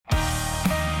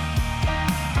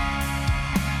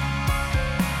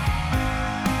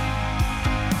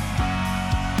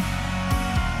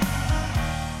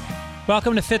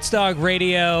Welcome to Fitzdog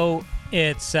Radio.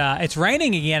 It's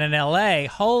raining again in LA.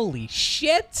 Holy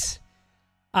shit.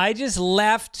 I just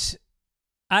left,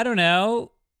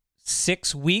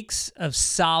 6 weeks of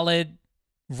solid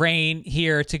rain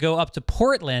here to go up to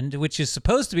Portland, which is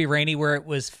supposed to be rainy, where it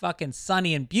was fucking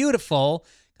sunny and beautiful.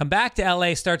 Come back to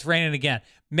LA, starts raining again.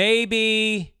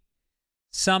 Maybe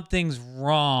something's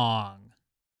wrong.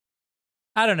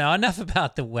 I don't know. Enough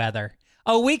about the weather.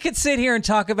 Oh, we could sit here and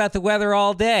talk about the weather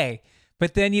all day,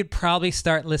 but then you'd probably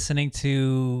start listening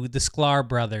to the Sklar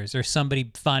Brothers or somebody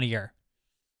funnier.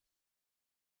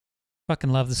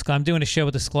 Fucking love the Sklar. I'm doing a show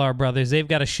with the Sklar Brothers. They've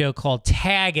got a show called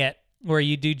Tag It, where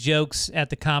you do jokes at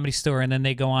the Comedy Store and then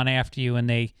they go on after you and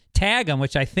they tag them,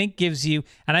 which I think gives you,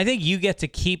 and I think you get to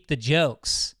keep the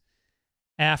jokes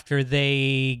after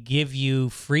they give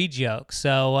you free jokes.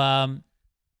 So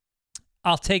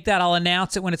I'll take that. I'll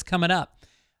announce it when it's coming up.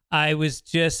 I'm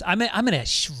in a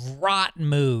rotten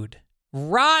mood.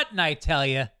 Rotten, I tell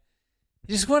you.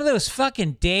 Just one of those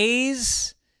fucking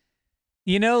days.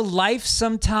 You know, life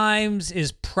sometimes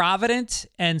is provident,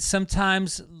 and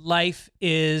sometimes life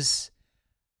is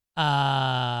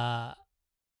like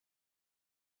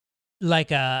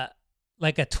a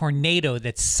tornado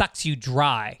that sucks you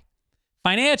dry.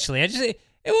 Financially, it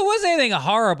wasn't anything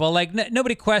horrible. Like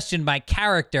nobody questioned my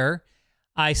character.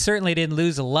 I certainly didn't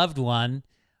lose a loved one.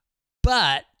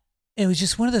 But it was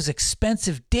just one of those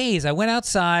expensive days. I went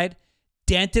outside,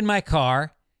 dent in my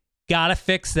car, gotta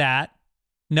fix that.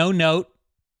 No note,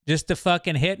 just a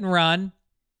fucking hit and run.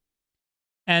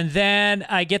 And then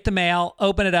I get the mail,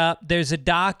 open it up. There's a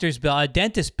doctor's bill, a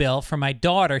dentist bill for my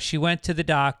daughter. She went to the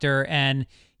doctor and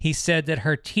he said that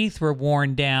her teeth were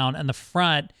worn down in the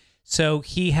front, so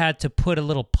he had to put a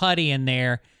little putty in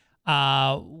there.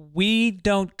 We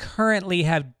don't currently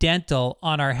have dental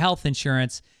on our health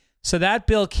insurance. So that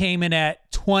bill came in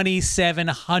at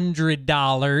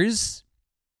 $2,700.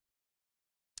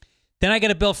 Then I get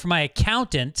a bill from my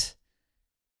accountant,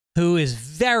 who is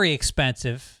very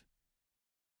expensive.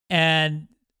 And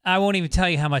I won't even tell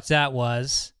you how much that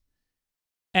was.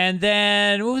 And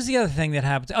then, what was the other thing that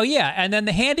happened? Oh, yeah. And then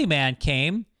the handyman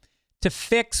came to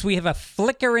fix, we have a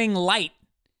flickering light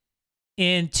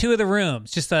in 2 of the rooms,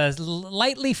 just a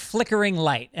lightly flickering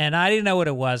light. And I didn't know what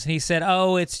it was. And he said,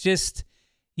 oh, it's just...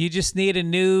 you just need a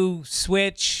new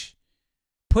switch.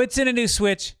 Puts in a new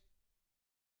switch,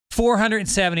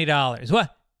 $470.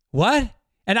 What?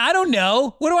 And I don't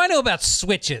know. What do I know about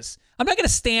switches? I'm not going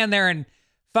to stand there and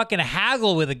fucking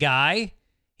haggle with a guy.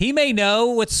 He may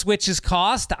know what switches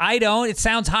cost. I don't. It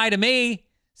sounds high to me.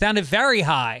 Sounded very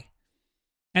high.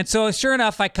 And so sure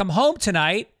enough, I come home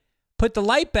tonight, put the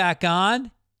light back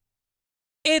on.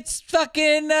 It's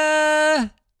fucking...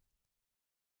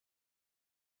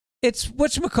 It's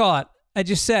whatchamacallit. I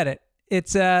just said it.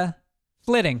 It's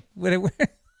flitting. What it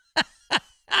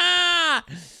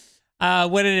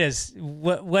is.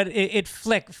 It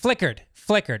flickered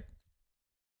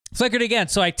again.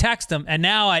 So I text him, and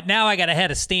now I got a head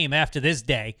of steam after this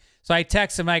day. So I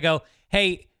text him. I go,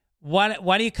 hey, why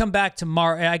don't you come back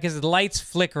tomorrow? Because the light's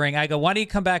flickering. I go, why don't you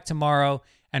come back tomorrow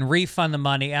and refund the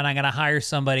money, and I'm gonna hire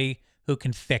somebody who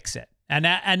can fix it. And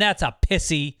that's a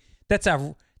pissy. That's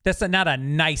not a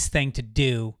nice thing to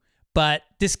do. But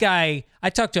this guy, I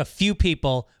talked to a few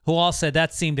people who all said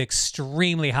that seemed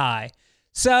extremely high.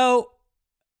 So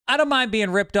I don't mind being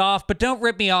ripped off, but don't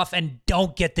rip me off and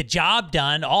don't get the job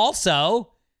done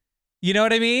also. You know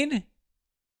what I mean?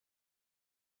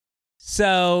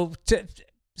 So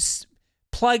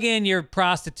plug in your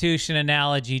prostitution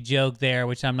analogy joke there,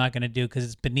 which I'm not going to do because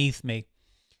it's beneath me.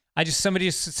 Somebody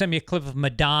just sent me a clip of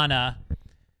Madonna,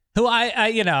 who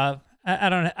I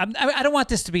don't want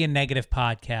this to be a negative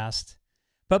podcast,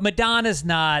 but Madonna's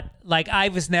not, like, I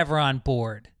was never on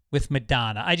board with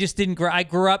Madonna. I just didn't I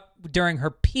grew up during her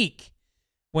peak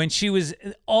when she was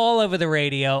all over the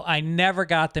radio. I never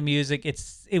got the music.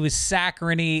 It was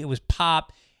saccharine, it was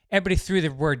pop. Everybody threw the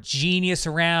word genius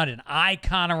around and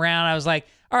icon around. I was like,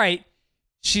 all right,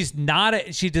 she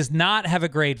does not have a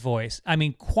great voice. I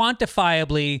mean,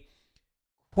 quantitatively,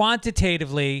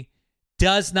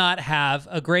 does not have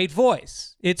a great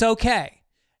voice. It's okay.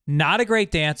 Not a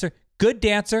great dancer. Good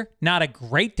dancer, not a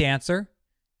great dancer.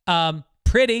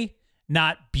 Pretty,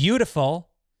 not beautiful.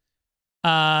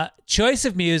 Choice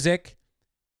of music,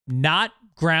 not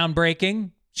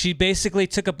groundbreaking. She basically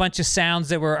took a bunch of sounds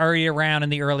that were already around in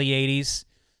the early 80s.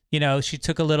 You know, she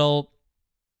took a little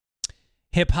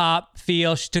hip hop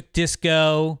feel. She took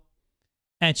disco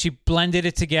and she blended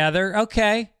it together.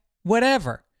 Okay,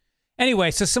 whatever.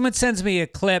 Anyway, so someone sends me a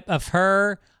clip of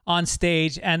her on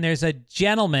stage, and there's a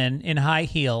gentleman in high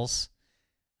heels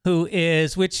who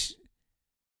is, which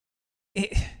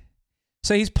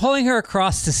so he's pulling her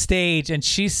across the stage, and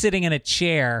she's sitting in a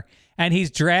chair, and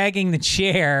he's dragging the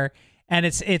chair, and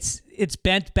it's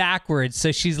bent backwards,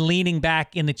 so she's leaning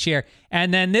back in the chair.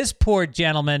 And then this poor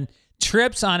gentleman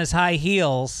trips on his high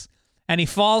heels, and he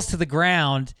falls to the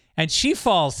ground, and she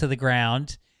falls to the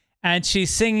ground, and she's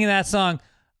singing that song,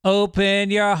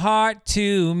 "Open your heart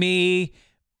to me,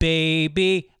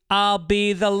 baby. I'll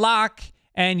be the lock,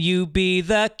 and you be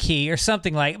the key," or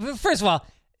something like. First of all,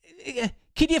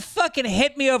 can you fucking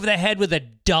hit me over the head with a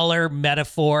duller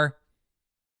metaphor?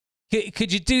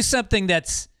 Could you do something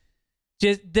that's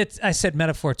I said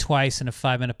metaphor twice in a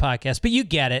 5-minute podcast, but you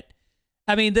get it.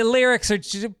 I mean, the lyrics are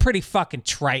just pretty fucking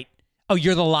trite. Oh,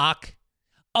 you're the lock.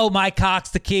 Oh, my cock's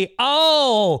the key.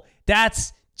 Oh,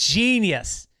 that's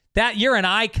genius. That you're an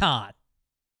icon.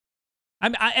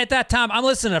 At that time, I'm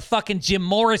listening to fucking Jim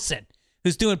Morrison,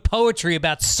 who's doing poetry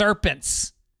about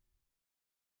serpents.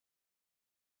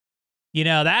 You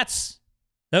know,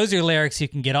 those are lyrics you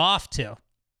can get off to.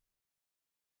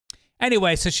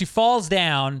 Anyway, so she falls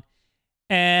down,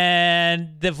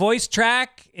 and the voice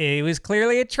track, it was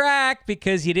clearly a track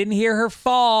because you didn't hear her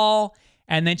fall.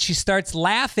 And then she starts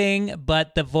laughing,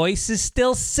 but the voice is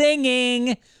still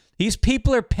singing. These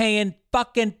people are paying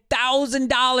fucking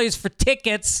 $1,000 for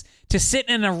tickets to sit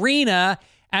in an arena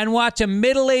and watch a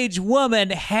middle-aged woman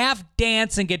half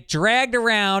dance and get dragged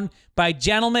around by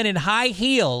gentlemen in high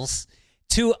heels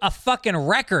to a fucking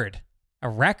record. A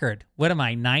record? What am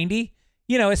I, 90?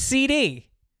 You know, a CD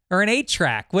or an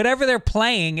 8-track. Whatever they're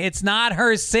playing, it's not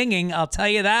her singing, I'll tell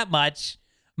you that much.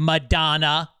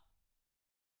 Madonna.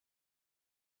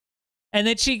 And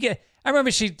then I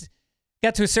remember she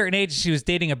got to a certain age, she was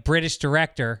dating a British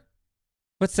director.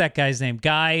 What's that guy's name?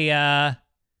 Guy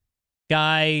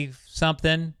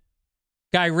something.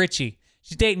 Guy Ritchie.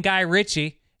 She's dating Guy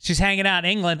Ritchie. She's hanging out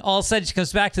in England. All of a sudden, she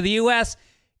comes back to the U.S.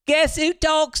 Guess who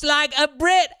talks like a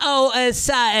Brit all of a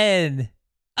sudden?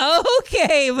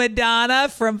 Okay, Madonna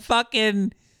from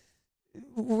fucking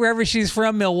wherever she's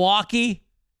from, Milwaukee.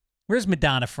 Where's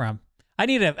Madonna from? I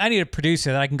need a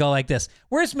producer that I can go like this.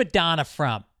 Where's Madonna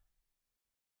from?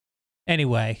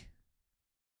 Anyway,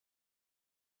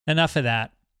 enough of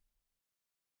that.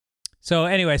 So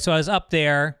anyway, so I was up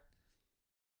there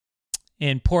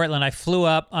in Portland. I flew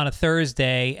up on a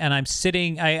Thursday, and I'm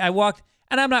sitting. I walked,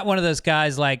 and I'm not one of those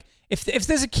guys like if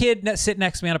there's a kid sitting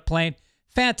next to me on a plane,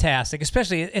 fantastic.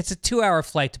 Especially it's a 2-hour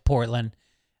flight to Portland.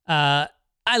 I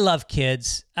love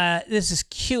kids. This is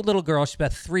cute little girl. She's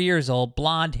about 3 years old,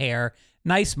 blonde hair,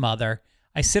 nice mother.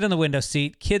 I sit in the window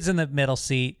seat, kids in the middle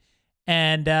seat,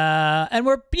 and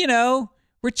we're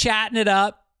chatting it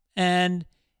up, and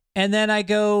then I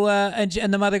go, and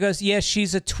the mother goes, "Yeah,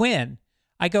 she's a twin."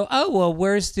 I go, "Oh, well,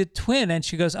 where's the twin?" And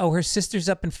she goes, "Oh, her sister's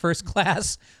up in first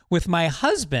class with my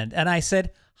husband." And I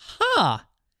said, huh.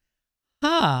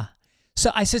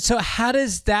 So I said, so how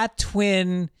does that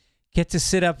twin get to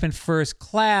sit up in first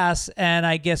class? And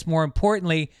I guess more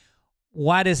importantly,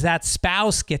 why does that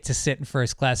spouse get to sit in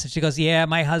first class? And she goes, "Yeah,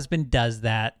 my husband does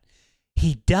that."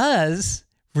 He does?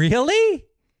 Really?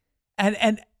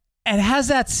 And how's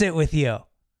that sit with you?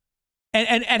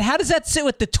 And how does that sit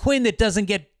with the twin that doesn't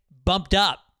get bumped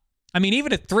up? I mean,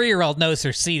 even a 3-year-old knows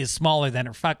her seat is smaller than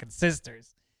her fucking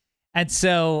sister's. And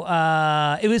so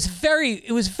it was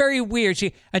very weird.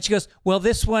 She goes, "Well,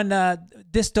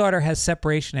 this daughter has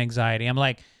separation anxiety." I'm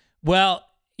like, "Well,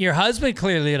 your husband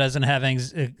clearly doesn't have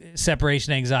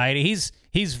separation anxiety.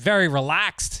 He's very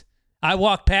relaxed. I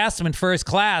walked past him in first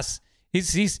class.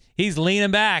 He's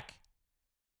leaning back,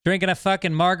 drinking a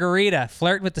fucking margarita,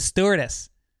 flirting with the stewardess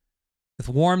with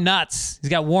warm nuts. He's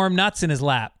got warm nuts in his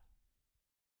lap.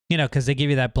 You know, because they give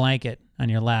you that blanket on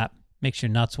your lap, makes your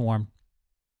nuts warm."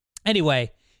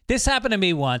 Anyway, this happened to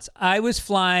me once. I was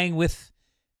flying with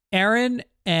Aaron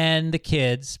and the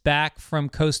kids back from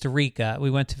Costa Rica.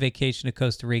 We went to vacation to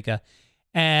Costa Rica,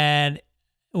 and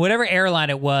whatever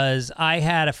airline it was, I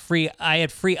had free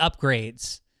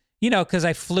upgrades. You know, because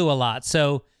I flew a lot.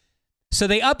 So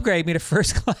they upgrade me to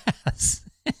first class.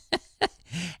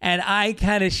 And I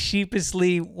kind of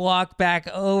sheepishly walked back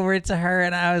over to her,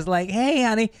 and I was like, "Hey,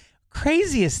 honey,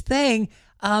 craziest thing.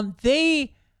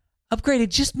 They upgraded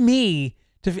just me."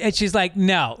 And she's like,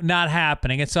 "No, not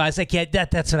happening." And so I was like, "Yeah,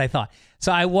 that's what I thought."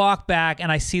 So I walk back,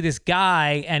 and I see this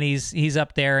guy, and he's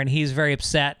up there, and he's very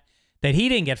upset that he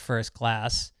didn't get first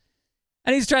class.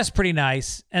 And he's dressed pretty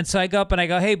nice. And so I go up and I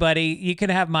go, "Hey, buddy, you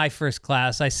can have my first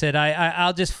class." I said,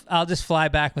 I'll just fly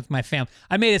back with my family.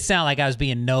 I made it sound like I was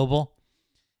being noble.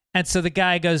 And so the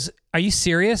guy goes, "Are you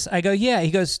serious?" I go, "Yeah." He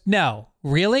goes, "No,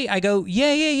 really?" I go,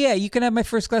 Yeah. You can have my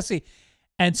first class seat."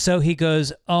 And so he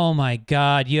goes, oh my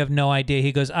God, you have no idea.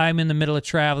 He goes, I'm in the middle of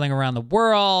traveling around the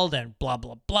world and blah,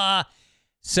 blah, blah.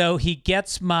 So he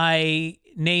gets my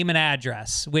name and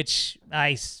address, which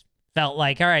I felt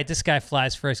like, all right, this guy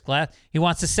flies first class. He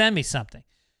wants to send me something.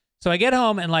 So I get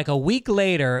home, and like a week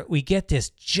later, we get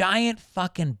this giant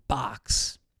fucking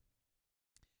box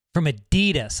from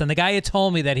Adidas. And the guy had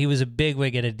told me that he was a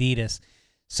bigwig at Adidas.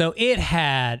 So it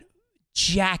had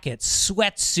jackets,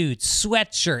 sweatsuits,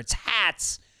 sweatshirts,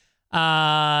 hats,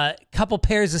 couple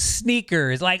pairs of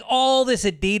sneakers, like all this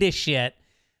Adidas shit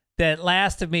that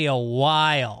lasted me a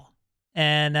while.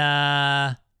 And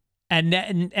the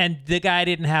guy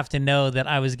didn't have to know that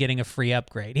I was getting a free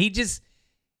upgrade. He just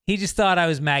thought I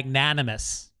was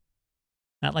magnanimous.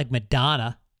 Not like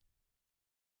Madonna.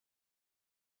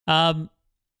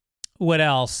 What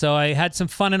else? So I had some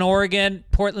fun in Oregon.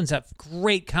 Portland's a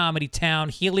great comedy town.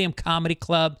 Helium Comedy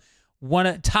Club, one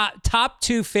of top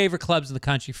 2 favorite clubs in the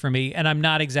country for me, and I'm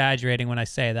not exaggerating when I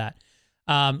say that.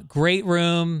 Great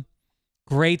room,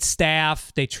 great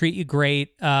staff. They treat you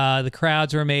great. The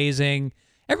crowds are amazing.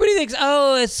 Everybody thinks,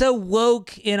 oh, it's so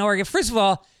woke in Oregon. First of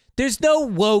all, there's no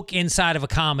woke inside of a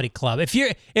comedy club.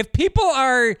 If people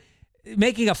are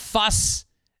making a fuss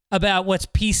about what's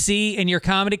PC in your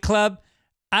comedy club,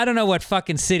 I don't know what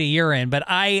fucking city you're in, but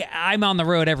I'm on the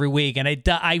road every week, and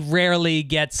I rarely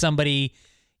get somebody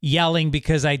yelling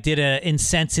because I did an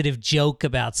insensitive joke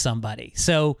about somebody.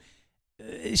 So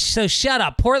shut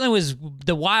up. Portland was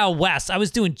the Wild West. I was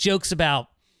doing jokes about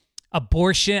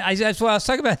abortion. That's what I was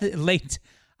talking about late.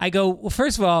 I go, well,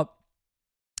 first of all,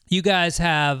 you guys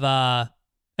have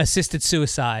assisted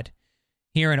suicide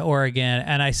here in Oregon.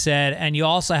 And I said, and you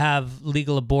also have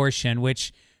legal abortion,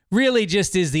 which really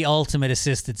just is the ultimate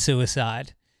assisted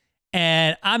suicide.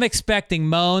 And I'm expecting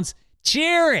moans,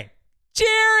 cheering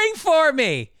for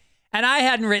me. And I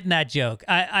hadn't written that joke.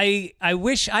 I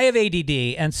wish I have ADD.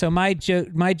 And so my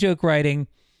joke writing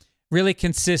really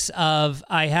consists of,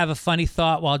 I have a funny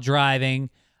thought while driving.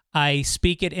 I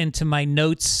speak it into my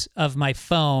notes of my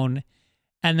phone.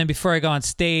 And then before I go on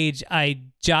stage, I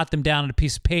jot them down on a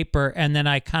piece of paper, and then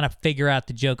I kind of figure out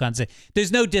the joke on stage.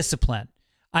 There's no discipline.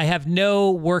 I have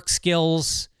no work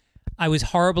skills. I was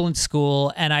horrible in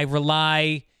school, and I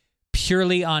rely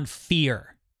purely on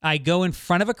fear. I go in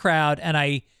front of a crowd, and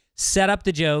I set up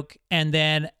the joke, and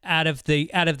then out of the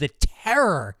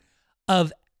terror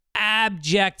of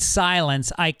abject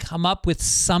silence, I come up with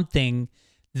something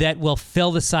that will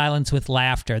fill the silence with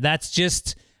laughter. That's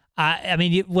just... I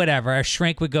mean, whatever. A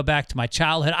shrink would go back to my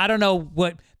childhood. I don't know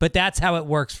what, but that's how it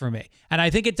works for me. And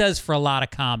I think it does for a lot of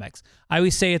comics. I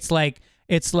always say it's like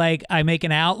I make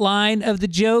an outline of the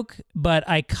joke, but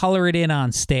I color it in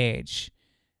on stage.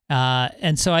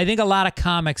 And so I think a lot of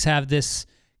comics have this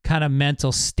kind of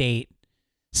mental state.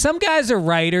 Some guys are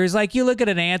writers. Like you look at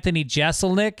an Anthony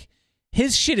Jeselnik,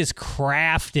 his shit is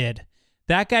crafted.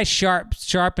 That guy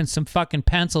sharpens some fucking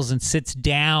pencils and sits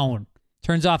down.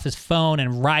 Turns off his phone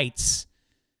and writes.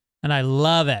 And I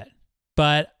love it.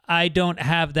 But I don't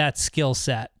have that skill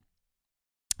set.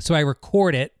 So I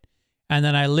record it, and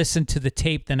then I listen to the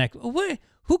tape the next... What?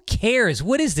 Who cares?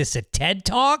 What is this, a TED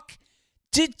Talk?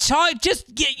 Dave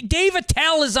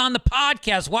Attell is on the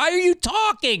podcast. Why are you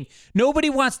talking?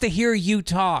 Nobody wants to hear you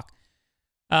talk.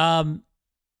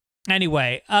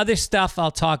 Anyway, other stuff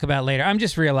I'll talk about later. I'm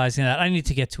just realizing that I need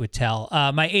to get to Attell.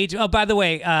 My age. Oh, by the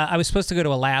way, I was supposed to go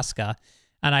to Alaska,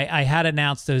 and I had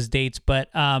announced those dates, but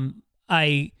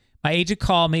my agent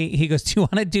called me. He goes, "Do you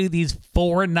want to do these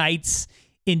 4 nights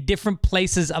in different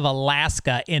places of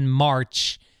Alaska in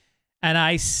March?" And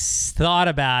I thought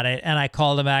about it, and I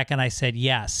called him back, and I said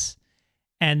yes.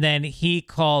 And then he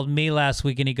called me last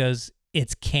week, and he goes,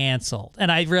 "It's canceled."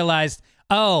 And I realized,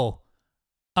 oh,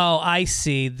 I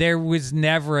see. There was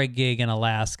never a gig in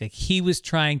Alaska. He was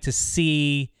trying to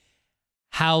see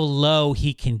how low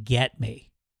he can get me.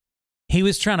 He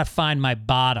was trying to find my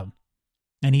bottom,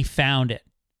 and he found it.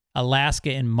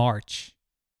 Alaska in March.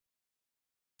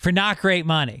 For not great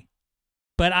money.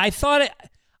 But I thought it,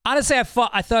 honestly, I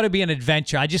thought it'd be an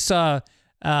adventure. I just saw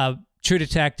True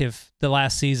Detective the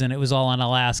last season. It was all in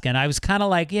Alaska, and I was kind of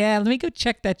like, yeah, let me go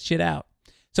check that shit out.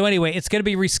 So anyway, it's going to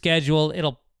be rescheduled.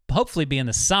 It'll hopefully be in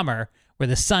the summer where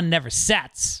the sun never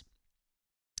sets.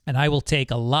 And I will take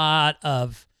a lot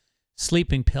of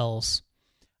sleeping pills.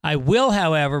 I will,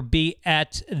 however, be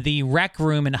at the Rec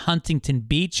Room in Huntington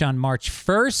Beach on March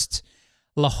 1st,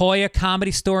 La Jolla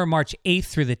Comedy Store March 8th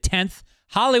through the 10th,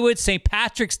 Hollywood St.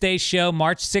 Patrick's Day Show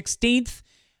March 16th,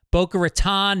 Boca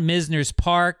Raton, Misner's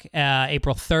Park,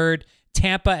 April 3rd,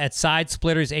 Tampa at Side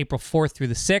Splitters April 4th through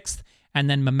the 6th, and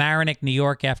then Mamaroneck, New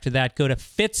York after that. Go to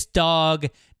fitzdog.com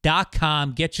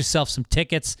FitsDog.com. Get yourself some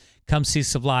tickets. Come see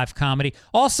some live comedy.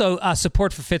 Also,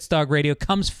 support for Fitz Dog Radio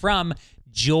comes from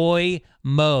Joy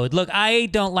Mode. Look, I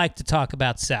don't like to talk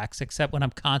about sex, except when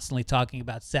I'm constantly talking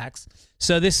about sex.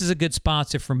 So this is a good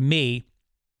sponsor for me.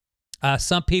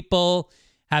 Some people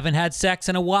haven't had sex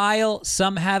in a while.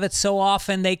 Some have it so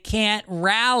often they can't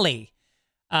rally.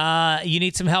 You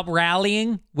need some help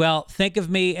rallying? Well, think of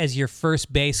me as your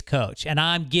first base coach, and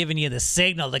I'm giving you the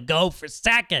signal to go for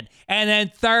second and then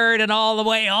third and all the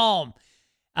way home.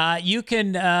 You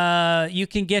can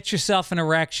get yourself an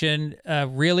erection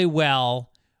really well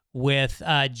with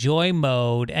Joy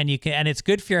Mode, and it's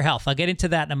good for your health. I'll get into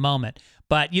that in a moment.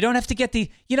 But you don't have to get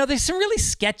there's some really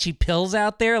sketchy pills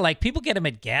out there. Like people get them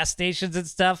at gas stations and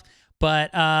stuff.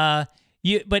 But now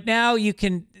you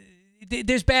can.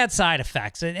 There's bad side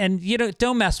effects, and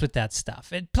don't mess with that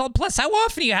stuff. And plus, how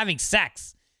often are you having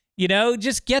sex?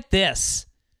 Just get this.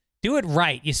 Do it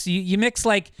right. You mix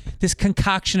like this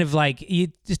concoction of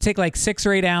you just take like 6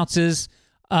 or 8 ounces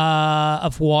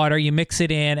of water. You mix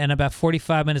it in, and about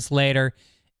 45 minutes later,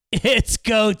 it's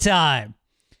go time.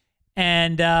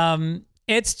 And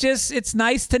it's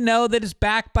nice to know that it's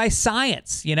backed by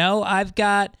science. I've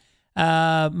got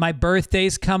my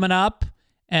birthday's coming up,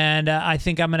 and I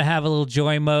think I'm gonna have a little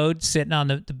Joy Mode sitting on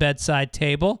the bedside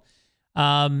table.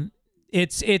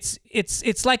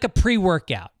 It's like a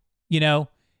pre-workout.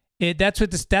 That's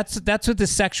what the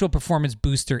sexual performance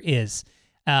booster is.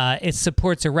 It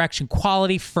supports erection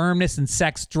quality, firmness, and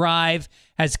sex drive.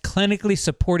 Has clinically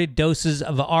supported doses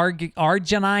of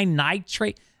arginine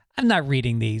nitrate. I'm not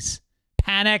reading these.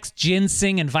 Panax,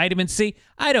 ginseng, and vitamin C.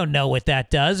 I don't know what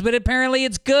that does, but apparently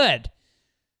it's good.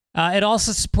 It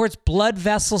also supports blood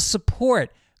vessel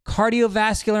support,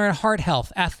 cardiovascular and heart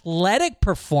health, athletic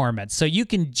performance, so you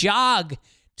can jog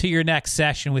to your next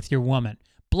session with your woman.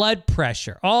 Blood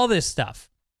pressure, all this stuff.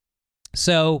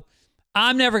 So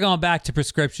I'm never going back to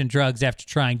prescription drugs after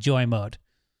trying Joy Mode.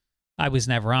 I was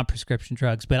never on prescription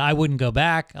drugs, but I wouldn't go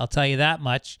back. I'll tell you that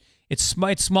much. It's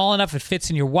small enough it fits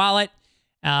in your wallet.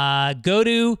 Go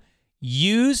to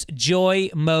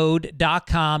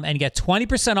usejoymode.com and get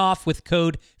 20% off with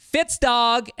code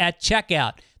FITZDOG at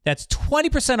checkout. That's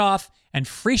 20% off and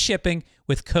free shipping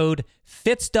with code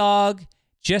FITZDOG.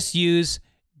 Just use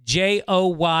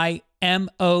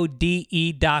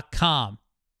JOYMODE.com.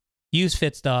 Use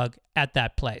FITZDOG at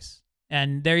that place.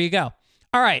 And there you go.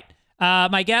 All right.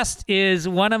 My guest is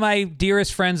one of my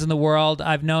dearest friends in the world.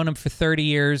 I've known him for 30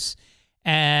 years,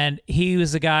 and he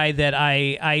was a guy that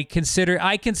I consider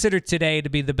today to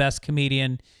be the best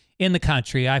comedian in the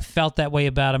country. I've felt that way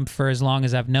about him for as long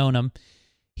as I've known him.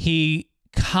 He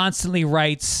constantly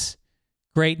writes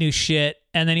great new shit,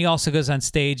 and then he also goes on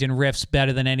stage and riffs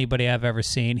better than anybody I've ever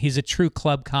seen. He's a true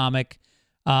club comic.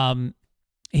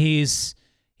 He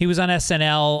was on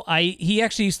SNL. He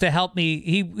actually used to help me.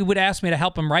 He would ask me to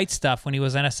help him write stuff when he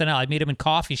was on SNL. I'd meet him in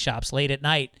coffee shops late at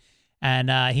night, and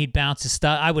he'd bounce his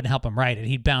stuff. I wouldn't help him write it.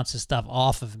 He'd bounce his stuff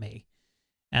off of me,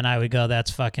 and I would go,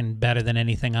 "That's fucking better than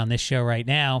anything on this show right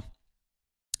now."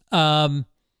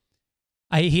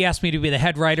 He asked me to be the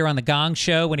head writer on the Gong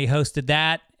Show when he hosted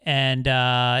that, and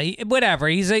whatever.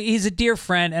 He's a dear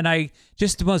friend, and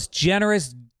just the most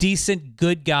generous, decent,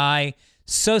 good guy.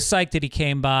 So psyched that he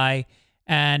came by.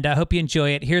 And I hope you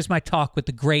enjoy it. Here's my talk with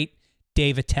the great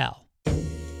Dave Attell.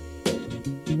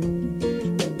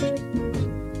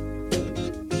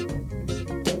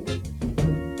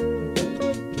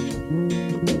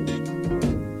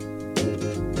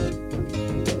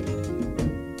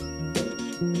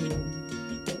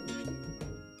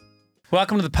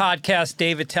 Welcome to the podcast.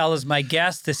 Dave Attell is my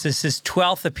guest. This is his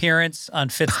 12th appearance on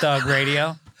FitzDog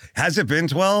Radio. Has it been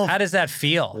 12? How does that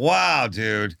feel? Wow,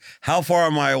 dude. How far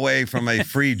am I away from a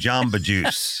free Jamba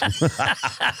Juice?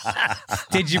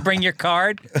 Did you bring your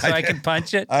card so I can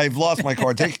punch it? I've lost my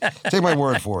card. Take my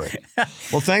word for it.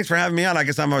 Well, thanks for having me on. I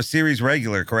guess I'm a series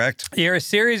regular, correct? You're a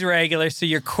series regular, so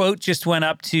your quote just went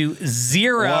up to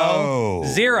 0. Whoa.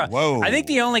 0. Whoa. I think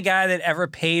the only guy that ever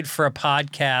paid for a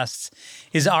podcast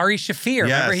is Ari Shaffir.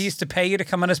 Yes. Remember he used to pay you to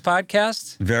come on his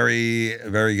podcast? Very,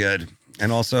 very good. And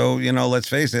also, let's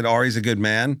face it, Ari's a good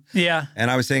man. Yeah.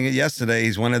 And I was saying it yesterday,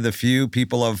 he's one of the few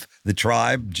people of the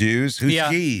tribe, Jews, who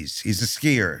skis. He's a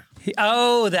skier.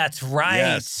 Oh, that's right.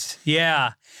 Yes.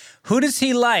 Yeah. Who does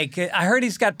he like? I heard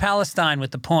he's got Palestine with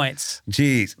the points.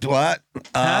 Geez, what?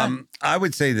 I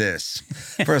would say this.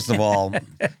 First of all,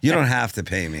 you don't have to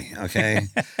pay me, okay?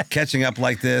 Catching up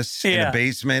like this in a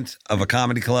basement of a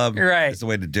comedy club is the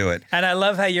way to do it. And I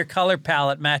love how your color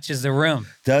palette matches the room.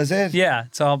 Does it? Yeah,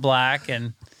 it's all black.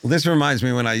 And well, this reminds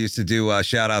me when I used to do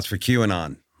shout-outs for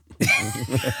QAnon.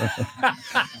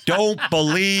 Don't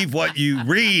believe what you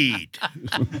read.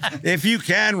 If you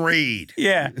can read.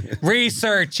 Yeah.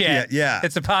 Research it. Yeah.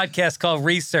 It's a podcast called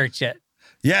Research It.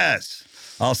 Yes.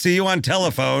 I'll see you on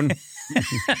telephone.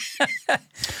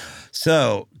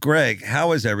 So, Greg,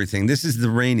 how is everything? This is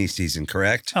the rainy season,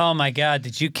 correct? Oh, my God.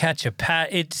 Did you catch a pat?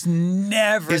 It's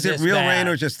never Is it real bad. rain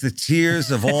or just the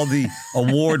tears of all the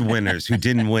award winners who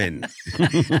didn't win?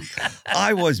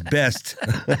 I was best.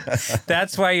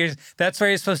 That's why you're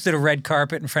supposed to do a red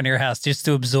carpet in front of your house, just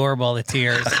to absorb all the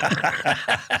tears.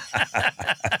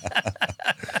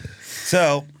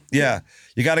 So, yeah.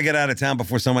 You got to get out of town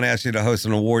before someone asks you to host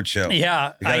an award show.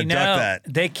 Yeah, I know. Duck that.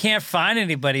 They can't find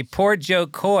anybody. Poor Joe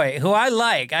Coy, who I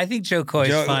like. I think Joe Coy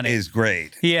is funny. Joe is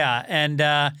great. Yeah, and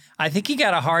I think he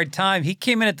got a hard time. He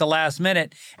came in at the last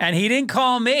minute, and he didn't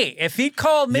call me. If he'd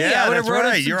called me, I would have wrote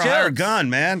him some You're jokes. a hired gun,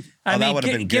 man. I mean, that would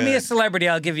have been give good. me a celebrity,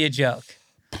 I'll give you a joke.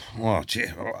 Oh, gee,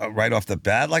 right off the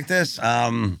bat like this?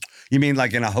 You mean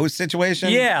like in a host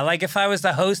situation? Yeah, like if I was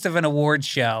the host of an award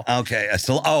show. Okay, a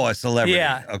celebrity.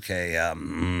 Yeah. Okay,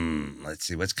 let's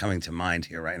see, what's coming to mind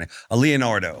here right now?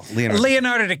 Leonardo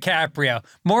DiCaprio.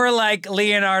 More like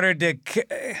Leonardo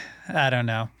I don't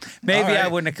know. Maybe right. I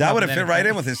wouldn't have come That would have fit right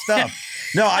in with his stuff.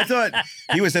 No, I thought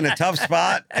he was in a tough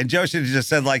spot, and Joe should have just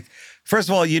said, like, first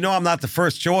of all, I'm not the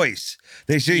first choice.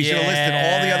 You should have listed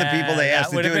all the other people they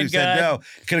asked to do it who said no.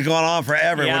 It could have gone on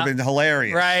forever. Yeah. It would have been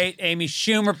hilarious. Right. Amy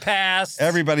Schumer passed.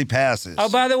 Everybody passes. Oh,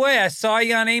 by the way, I saw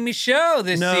you on Amy's show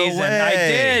this season. Way. I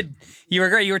did. You were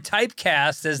great. You were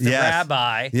typecast as the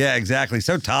rabbi. Yeah, exactly.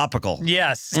 So topical.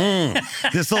 Yes.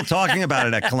 They're still talking about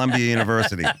it at Columbia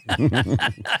University.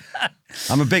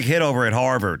 I'm a big hit over at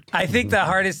Harvard. I think the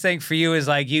hardest thing for you is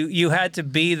like you had to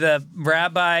be the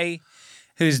rabbi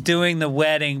who's doing the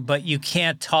wedding, but you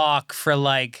can't talk for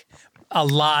like a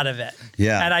lot of it.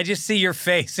 Yeah. And I just see your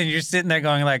face and you're sitting there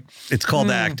going like... It's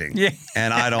called acting. Yeah.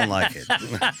 And I don't like it.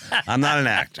 I'm not an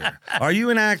actor. Are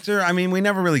you an actor? I mean, we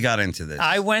never really got into this.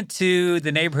 I went to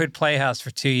the neighborhood playhouse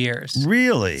for 2 years.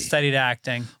 Really? Studied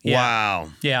acting. Yeah. Wow.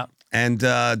 Yeah. And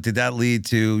did that lead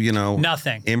to,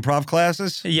 nothing. Improv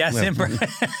classes? Yes,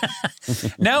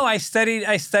 improv. No, I studied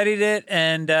it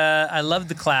and I loved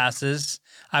the classes.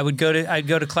 I'd go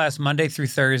to class Monday through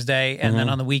Thursday, and then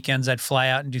on the weekends I'd fly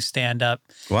out and do stand up.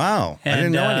 Wow, I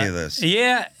didn't know any of this.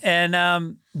 Yeah,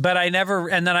 and but I never.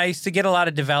 And then I used to get a lot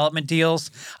of development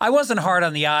deals. I wasn't hard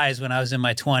on the eyes when I was in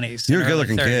my 20s. You're a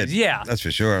good-looking kid. Yeah, that's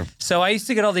for sure. So I used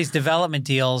to get all these development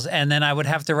deals, and then I would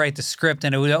have to write the script,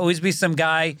 and it would always be some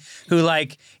guy who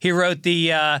he wrote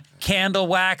the candle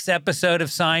wax episode of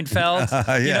Seinfeld.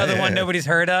 The one nobody's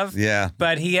heard of. Yeah,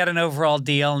 but he had an overall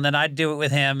deal, and then I'd do it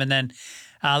with him, and then.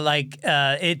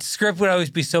 Script would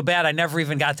always be so bad, I never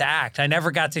even got to act. I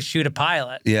never got to shoot a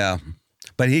pilot. Yeah,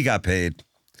 but he got paid.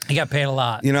 He got paid a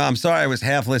lot. I'm sorry I was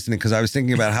half listening because I was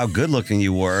thinking about how good looking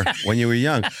you were when you were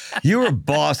young. You were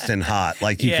Boston hot.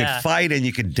 Like you could fight and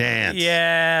you could dance.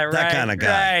 Yeah, right. That kind of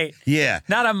guy. Right. Yeah.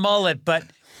 Not a mullet, but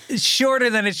shorter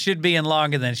than it should be and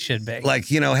longer than it should be. Like,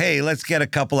 hey, let's get a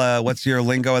couple of, what's your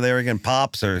lingo there again?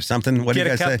 Pops or something? What do you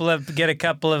guys say? Get a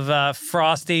couple of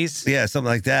Frosties. Yeah, something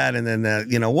like that. And then,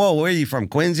 whoa, where are you from?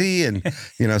 Quincy? And,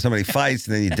 somebody fights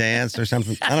and then you dance or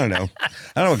something. I don't know. I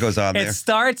don't know what goes on there. It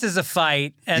starts as a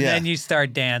fight and then you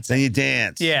start dancing. Then you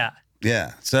dance. Yeah.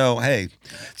 Yeah. So, hey,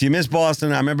 do you miss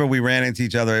Boston? I remember we ran into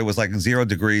each other. It was like 0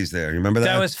 degrees there. You remember that?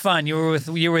 That was fun. You were with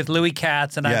Louis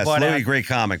Katz, and I bought Louis, great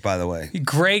comic, by the way.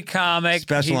 Great comic.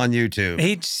 Special on YouTube.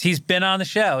 He's been on the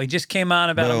show. He just came on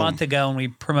about a month ago, and we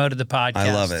promoted the podcast.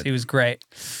 I love it. He was great.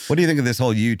 What do you think of this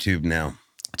whole YouTube now?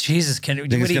 Jesus, what are you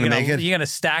going to make it? You going to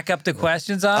stack up the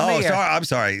questions on me? Oh, sorry. I'm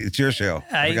sorry. It's your show.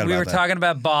 We were talking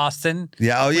about Boston.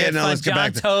 Yeah. Oh, yeah. No, let's get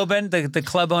back to John Tobin, the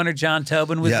club owner, John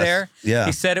Tobin, was there. Yeah.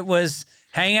 He said it was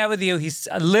hanging out with you. He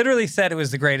literally said it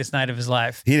was the greatest night of his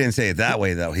life. He didn't say it that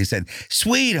way, though. He said,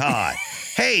 sweetheart,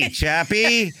 hey,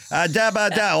 chappie,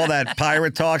 da-ba-da, all that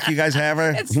pirate talk you guys have.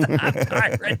 It's not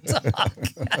pirate talk.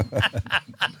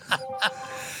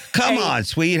 Come on,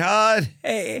 sweetheart.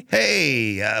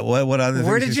 Hey. What other things?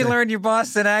 Where did you learn your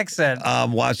Boston accent?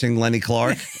 Watching Lenny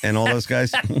Clark and all those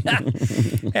guys.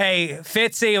 Hey,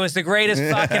 Fitzy, it was the greatest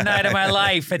fucking night of my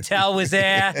life. Attell was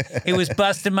there. He was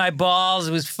busting my balls.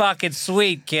 It was fucking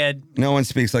sweet, kid. No one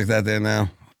speaks like that there now.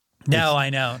 No, I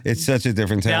know. It's such a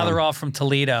different town. Now they're all from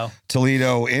Toledo.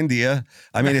 Toledo, India.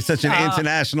 I mean, it's such an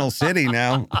international city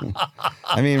now.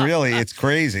 I mean, really, it's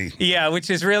crazy. Yeah,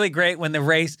 which is really great when the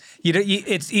race.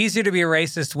 It's easier to be a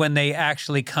racist when they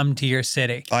actually come to your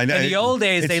city. I know. In the old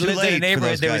days, they lived in a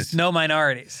neighborhood. There was no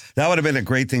minorities. That would have been a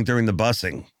great thing during the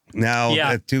busing. Now,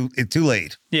 it's too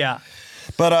late. Yeah.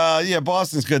 But yeah,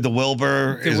 Boston's good. The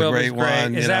Wilbur is a great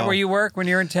one. Is that where you work when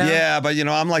you're in town? Yeah, but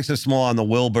I'm like so small on the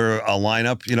Wilbur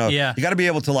lineup. You got to be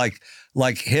able to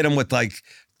like hit them with like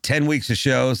 10 weeks of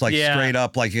shows, like straight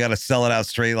up, like you got to sell it out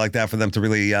straight like that for them to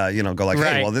really, go like,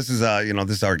 hey, well, this is, this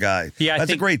is our guy. Yeah,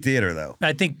 that's a great theater though.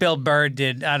 I think Bill Burr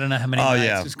did, I don't know how many nights.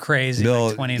 Yeah. It was crazy. Bill,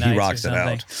 like 20 nights he rocks or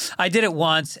something. It out. I did it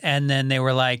once and then they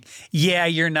were like, yeah,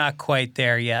 you're not quite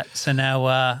there yet. So now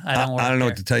I don't work I don't know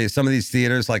what to tell you. Some of these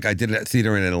theaters, like I did a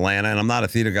theater in Atlanta and I'm not a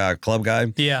theater guy, club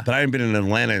guy. Yeah. But I hadn't been in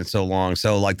Atlanta in so long.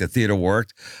 So like the theater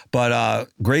worked, but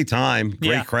great time,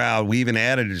 great crowd. We even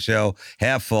added a show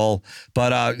half full,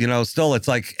 but still it's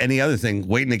like any other thing,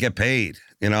 waiting to get paid.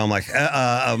 I'm like,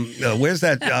 where's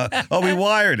that? We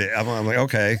wired it. I'm like,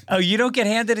 okay. Oh, you don't get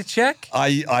handed a check?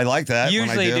 I like that.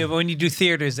 Usually do, but when you do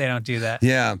theaters, they don't do that.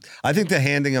 Yeah. I think the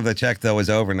handing of the check, though, is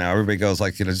over now. Everybody goes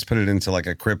like, just put it into like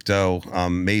a crypto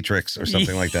matrix or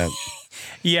something like that.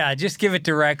 Yeah, just give it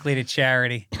directly to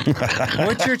charity.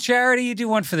 What's your charity? You do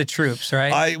one for the troops,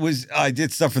 right? I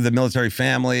did stuff for the military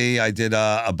family. I did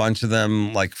a bunch of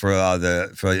them, like for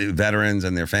veterans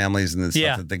and their families and the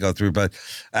stuff that they go through. But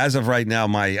as of right now,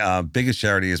 my biggest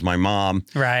charity is my mom.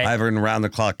 Right. I have her in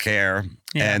round-the-clock care,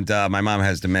 and my mom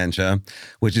has dementia,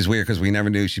 which is weird because we never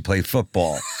knew she played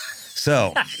football.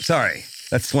 So, sorry.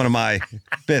 That's one of my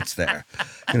bits there.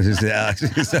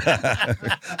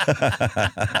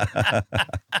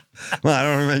 Well, I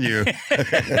don't remember you.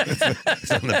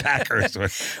 It's on the Packers.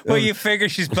 Well, you figure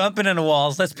she's bumping into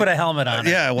walls. Let's put a helmet on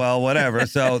her. Yeah, well, whatever.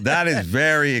 So that is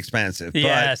very expensive.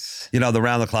 Yes. But, the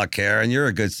round-the-clock care, and you're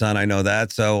a good son. I know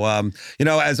that. So,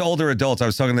 as older adults, I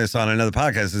was talking this on another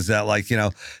podcast, is that, like,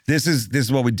 this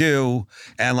is what we do.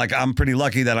 And, like, I'm pretty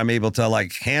lucky that I'm able to,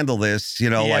 like, handle this,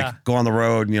 like, go on the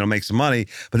road and, make some money.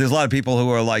 But there's a lot of people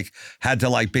who are, like, had to,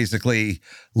 like, basically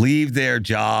leave their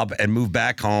job and move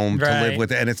back home to live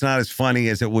with it. And it's not as funny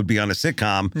as it would be on a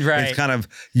sitcom. Right. It's kind of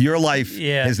your life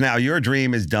is now, your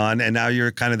dream is done, and now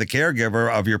you're kind of the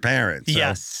caregiver of your parents. So,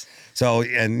 yes. So,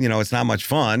 and, it's not much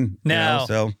fun.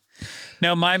 No.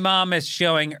 No, my mom is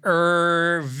showing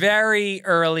very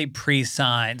early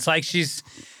pre-signs. Like she's,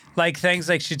 like things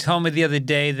like she told me the other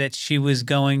day that she was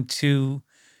going to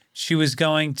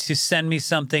send me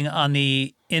something on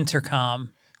the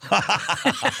intercom.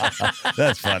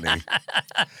 That's funny.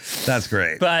 That's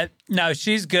great. But no,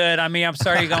 she's good. I mean, I'm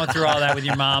sorry you're going through all that with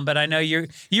your mom, but I know you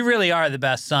really are the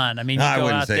best son. I mean, you I go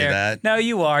wouldn't out say there. that. No,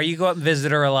 you are. You go up and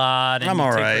visit her a lot. And I'm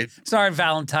all right. Sorry,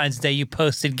 Valentine's Day, you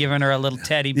posted giving her a little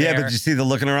teddy bear. Yeah, but you see the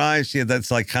look in her eyes? She had that's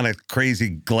like kind of crazy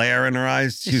glare in her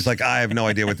eyes. She was like, I have no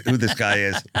idea who this guy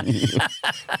is.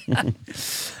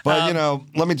 But,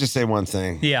 let me just say one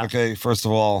thing. Yeah. Okay, first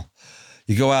of all,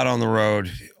 you go out on the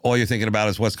road, all you're thinking about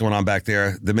is what's going on back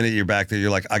there. The minute you're back there, you're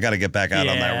like, I got to get back out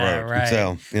on that road. Right.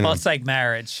 So, Well, it's like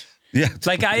marriage. Yeah.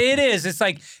 Like it is. It's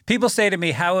like people say to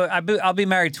me, I'll be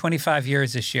married 25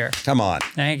 years this year. Come on.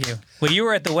 Thank you. Well, you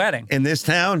were at the wedding. In this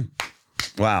town?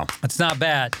 Wow. It's not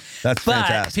bad. That's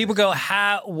fantastic. But people go,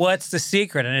 what's the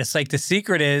secret? And it's like, the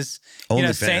secret is,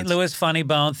 St. Louis Funny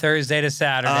Bone, Thursday to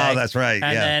Saturday. Oh, that's right.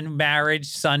 And then marriage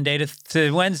Sunday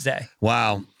to Wednesday.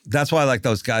 Wow. That's why I like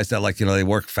those guys that they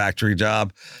work factory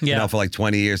job, for like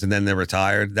 20 years and then they're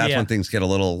retired. That's when things get a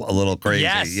little crazy.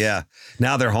 Yes. Yeah.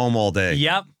 Now they're home all day.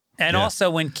 Yep. And also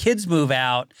when kids move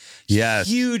out,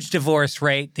 huge divorce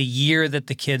rate the year that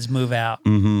the kids move out.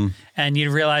 Mm-hmm. And you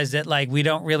realize that we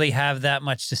don't really have that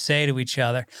much to say to each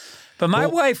other. But my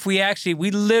wife,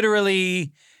 we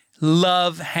literally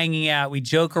love hanging out. We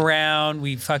joke around.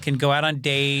 We fucking go out on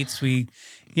dates. We,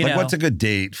 what's a good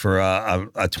date for a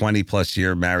 20-plus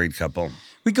year married couple?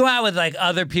 We go out with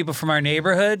other people from our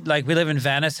neighborhood. Like we live in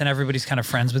Venice and everybody's kind of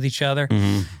friends with each other.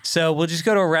 Mm-hmm. So we'll just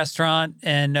go to a restaurant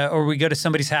and or we go to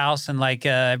somebody's house and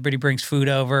everybody brings food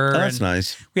over. Oh, that's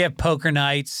nice. We have poker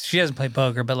nights. She doesn't play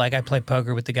poker, but I play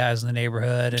poker with the guys in the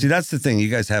neighborhood. And, see, that's the thing. You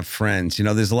guys have friends.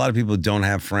 There's a lot of people who don't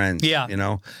have friends. Yeah.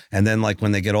 And then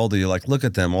when they get older, you're like, look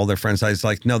at them. All their friends. It's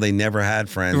like, no, they never had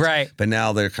friends. Right. But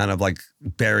now they're kind of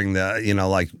bearing the,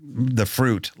 the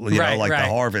fruit, the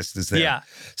harvest is there. Yeah.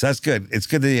 So that's good. It's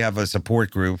good that you have a support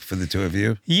group for the two of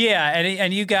you. Yeah.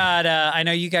 And you got, I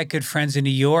know you got good friends in New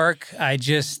York. I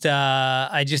just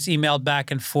emailed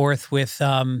back and forth with,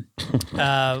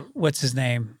 what's his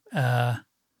name?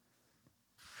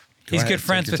 He's good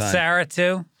friends with Sarah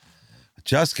too.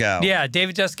 Juskow. Yeah,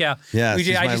 David Juskow. Yeah,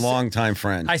 he's my longtime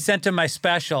friend. I sent him my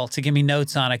special to give me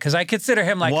notes on it because I consider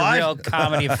him a real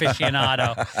comedy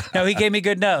aficionado. No, he gave me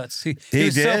good notes. He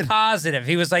was so positive.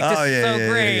 He was like, this is so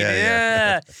great.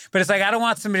 Yeah. But it's I don't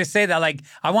want somebody to say that.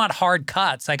 I want hard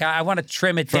cuts. I want to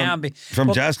trim it down. From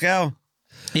Juskow?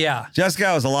 Yeah.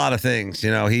 Juskow is a lot of things.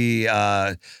 He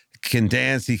can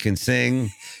dance. He can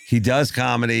sing. He does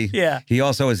comedy. Yeah. He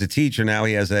also is a teacher now.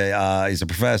 He has he's a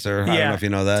professor. I don't know if you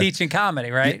know that. Teaching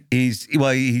comedy, right? He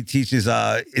teaches,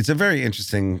 it's a very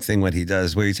interesting thing what he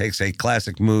does, where he takes a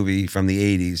classic movie from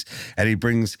the 80s and he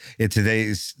brings it to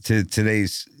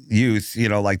today's youth,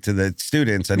 like to the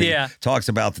students, and he talks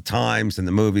about the times and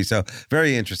the movie. So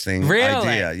very interesting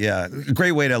idea. Yeah. A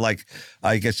great way to,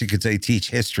 I guess you could say, teach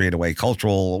history in a way,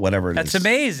 cultural, whatever it is. That's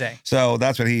amazing. So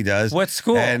that's what he does. What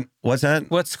school? And what's that?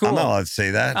 What school? I'm not allowed to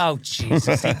say that. Oh,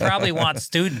 Jesus. He probably wants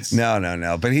students.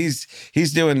 No. But he's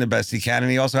doing the best he can.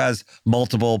 And he also has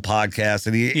multiple podcasts.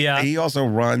 And he also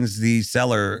runs the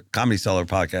Comedy Cellar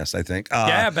podcast, I think.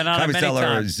 I've been on it Comedy many Cellar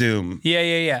times. Zoom.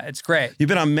 Yeah. It's great. You've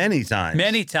been on many times.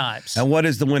 Many times. And what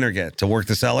does the winner get? To work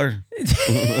the cellar?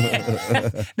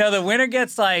 No, the winner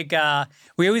gets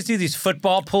we always do these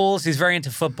football pools. He's very into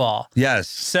football. Yes.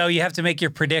 So you have to make your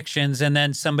predictions and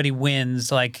then somebody wins,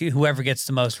 whoever gets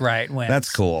the most right wins.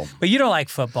 That's cool. But you don't like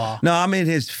football. No, I'm in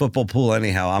his football pool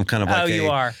anyhow. I'm kind of like you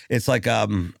are. It's like, I've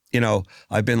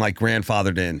been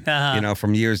grandfathered in,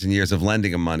 from years and years of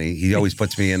lending him money. He always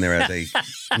puts me in there as a...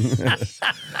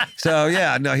 So,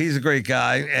 he's a great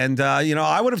guy. And,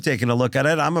 I would have taken a look at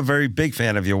it. I'm a very big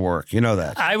fan of your work. You know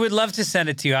that. I would love to send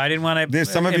it to you. I didn't want to There's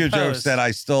some of your jokes that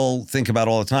I still think about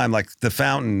all the time, like the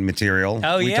fountain material.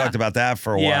 Oh, we talked about that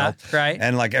for a while. Yeah, right.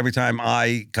 And, every time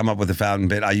I come up with a fountain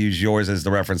bit, I use yours as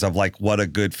the reference of, what a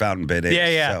good fountain bit is.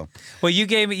 Yeah. So. Well,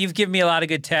 you've given me a lot of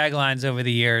good taglines over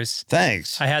the years.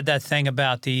 Thanks. I had that thing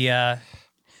about the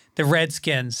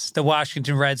Redskins, the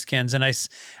Washington Redskins, and I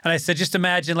said, just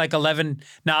imagine 11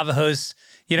 Navajos.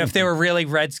 If they were really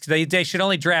Redskins, they should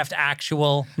only draft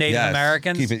actual Native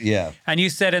Americans. Keep it, yeah. And you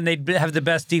said, and they'd have the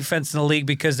best defense in the league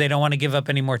because they don't want to give up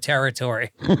any more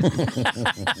territory.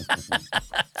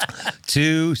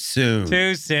 Too soon.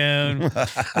 Too soon.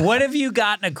 What have you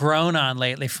gotten a groan on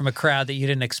lately from a crowd that you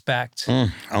didn't expect?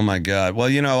 Oh my God. Well,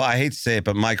 I hate to say it,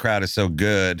 but my crowd is so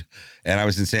good. And I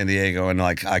was in San Diego and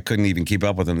I couldn't even keep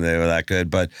up with them. They were that good.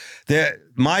 But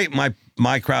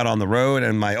my crowd on the road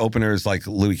and my openers like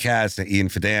Louis Katz and Ian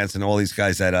Fidance and all these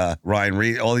guys that Ryan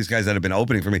Reed, all these guys that have been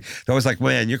opening for me, they're always like,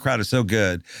 man, your crowd is so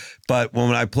good. But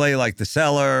when I play the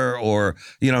Cellar or,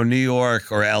 New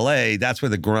York or LA, that's where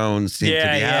the groans seem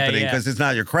to be happening because it's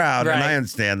not your crowd. Right. And I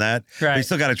understand that. Right. You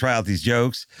still got to try out these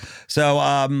jokes. So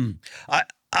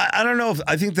I don't know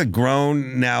I think the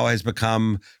groan now has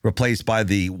become replaced by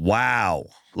the wow.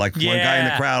 One guy in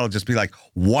the crowd will just be like,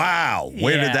 wow,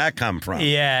 where did that come from?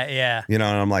 Yeah. And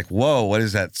I'm like, whoa, what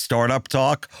is that, startup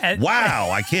talk? Wow,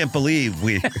 I can't believe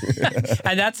we...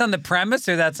 And that's on the premise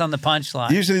or that's on the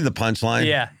punchline? Usually the punchline.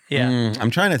 Yeah. I'm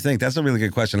trying to think. That's a really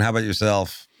good question. How about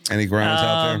yourself? Any groans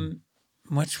out there?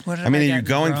 What are you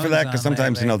going for that? Because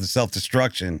sometimes, the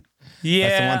self-destruction. Yeah.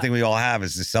 That's the one thing we all have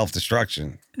is the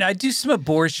self-destruction. I do some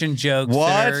abortion jokes.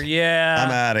 What? Yeah.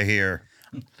 I'm out of here.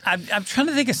 I'm trying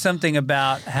to think of something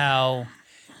about how,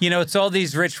 it's all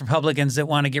these rich Republicans that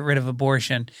want to get rid of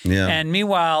abortion. Yeah. And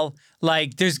meanwhile,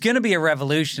 there's going to be a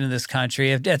revolution in this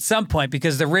country at some point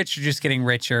because the rich are just getting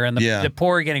richer and the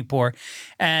poor are getting poor.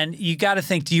 And you got to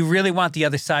think, do you really want the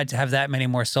other side to have that many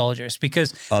more soldiers?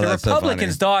 Because the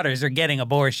Republicans' daughters are getting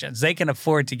abortions. They can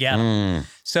afford to get them.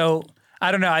 So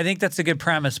I don't know. I think that's a good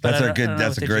premise. But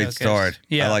that's a great start.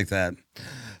 Yeah. I like that.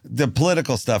 The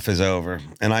political stuff is over.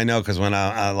 And I know because when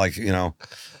I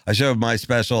showed my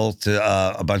special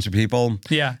to a bunch of people.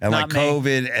 Yeah. And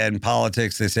COVID and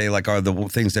politics, they say are the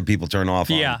things that people turn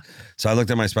off on. Yeah. So I looked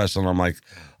at my special and I'm like,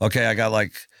 okay, I got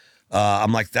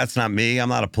I'm like, that's not me. I'm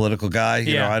not a political guy.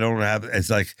 You know, I don't have,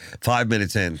 it's 5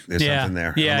 minutes in, there's something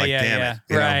there. Yeah, I'm like, damn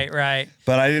it. Right.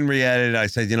 But I didn't re-edit it. I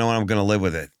said, you know what? I'm going to live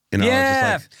with it.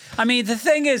 Just the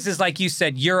thing is like you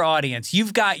said, your audience.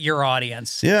 You've got your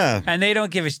audience. Yeah. And they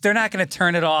don't give a... They're not going to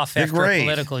turn it off after a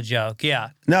political joke.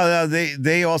 Yeah. No,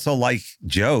 they also like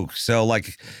jokes. So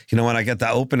when I get the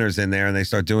openers in there and they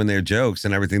start doing their jokes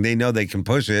and everything, they know they can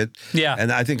push it. Yeah.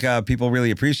 And I think people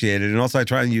really appreciate it. And also I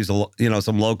try and use,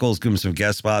 some locals, give them some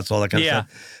guest spots, all that kind of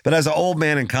stuff. But as an old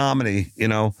man in comedy,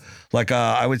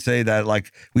 I would say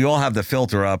that we all have the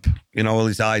filter up, at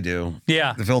least I do.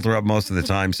 Yeah. The filter up most of the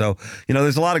time. So,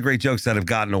 there's a lot of great jokes that have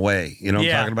gotten away. You know what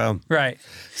I'm talking about? Right.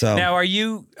 So now are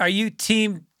you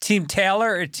Team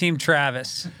Taylor or Team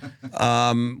Travis?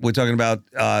 We're talking about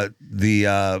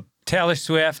the Taylor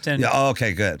Swift and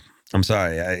okay, good. I'm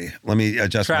sorry. Let me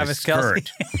adjust Travis my skirt.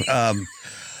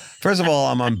 First of all,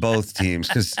 I'm on both teams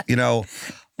because,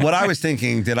 what I was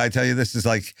thinking, did I tell you this is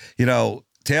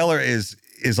Taylor is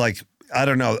I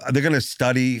don't know. They're going to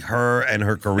study her and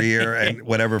her career and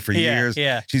whatever for years.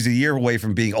 Yeah. She's a year away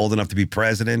from being old enough to be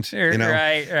president, you know?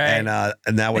 Right. And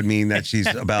that would mean that she's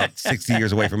about 60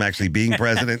 years away from actually being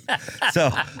president. So,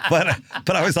 but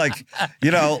I was like,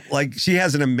 you know, like she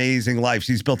has an amazing life.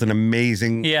 She's built an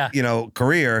amazing, you know,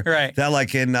 career. Right. That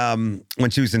like in, when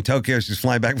she was in Tokyo, she was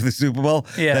flying back for the Super Bowl.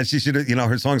 Yeah. That she should, you know,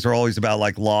 her songs are always about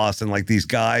like loss and like these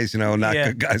guys, you know, not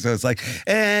good guys. So it's like,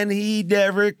 and he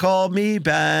never called me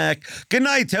back. Good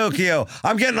night, Tokyo.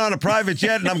 I'm getting on a private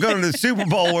jet and I'm going to the Super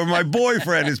Bowl where my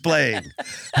boyfriend is playing.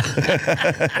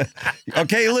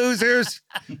 Okay, losers.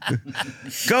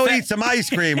 Go eat some ice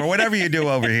cream or whatever you do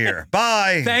over here.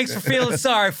 Bye. Thanks for feeling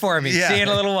sorry for me. Yeah. See you in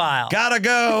a little while. Gotta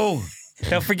go.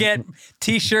 Don't forget,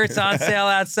 T-shirts on sale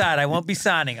outside. I won't be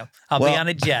signing them. I'll be on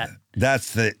a jet.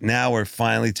 Now we're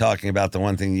finally talking about the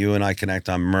one thing you and I connect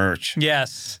on, merch.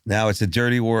 Yes. Now it's a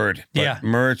dirty word, but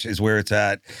merch is where it's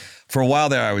at. For a while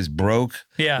there, I was broke.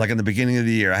 Yeah. Like in the beginning of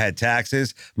the year, I had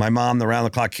taxes. My mom, the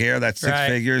round-the-clock care, that's six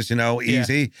figures, you know,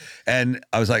 easy. And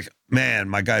I was like, man,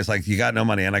 my guy's like, you got no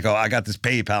money. And I go, I got this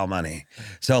PayPal money.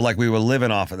 So like we were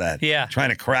living off of that. Yeah.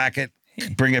 Trying to crack it,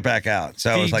 bring it back out.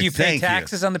 So I was like, do you pay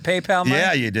taxes on the PayPal money?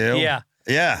 Yeah, you do. Yeah.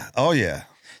 Yeah. Oh, yeah.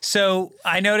 So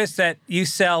I noticed that you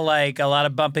sell like a lot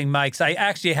of bumping mics. I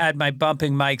actually had my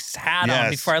bumping mics hat on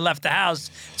before I left the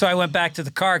house. So I went back to the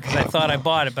car because I thought I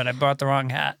bought it, but I bought the wrong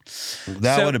hat.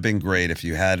 That would have been great if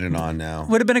you had it on now.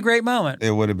 Would have been a great moment. It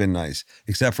would have been nice.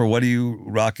 Except for, what are you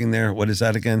rocking there? What is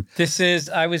that again?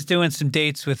 I was doing some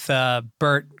dates with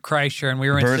Bert Kreischer, and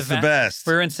we were in Bert's the best.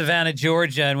 We were in Savannah,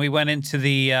 Georgia, and we went into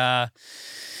the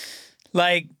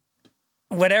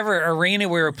whatever arena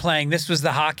we were playing. This was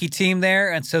the hockey team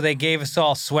there, and so they gave us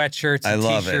all sweatshirts and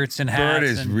T-shirts and hats. Bert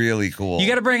is really cool. You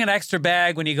got to bring an extra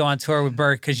bag when you go on tour with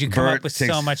Bert because you come up with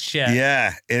so much shit.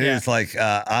 Yeah, it is like,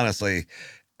 honestly,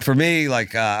 for me,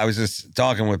 like I was just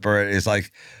talking with Bert, it's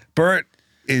like Bert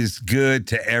is good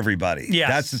to everybody. Yes.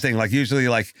 That's the thing. Like usually,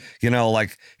 like, you know,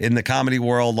 like in the comedy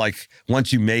world, like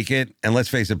once you make it, and let's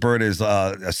face it, Bert is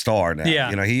a star now. Yeah.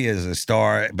 You know, he is a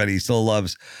star, but he still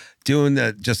loves doing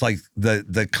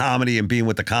the comedy and being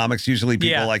with the comics. Usually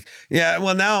people are like,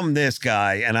 well, now I'm this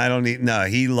guy and I don't need, no,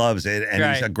 he loves it. And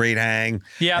he's a great hang.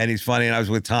 Yeah. And he's funny. And I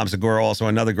was with Tom Segura, also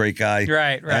another great guy.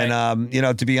 Right. And, you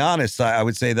know, to be honest, I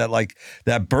would say that like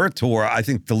that Bert tour, I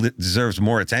think deserves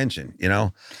more attention. You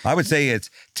know, I would say it's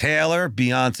Taylor,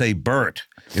 Beyonce, Bert.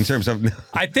 In terms of,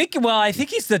 I think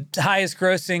he's the highest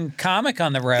grossing comic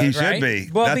on the road. He should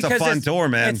be. Well, that's a fun tour,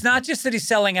 man. It's not just that he's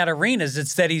selling out arenas;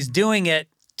 it's that he's doing it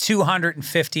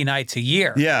 250 nights a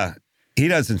year. Yeah, he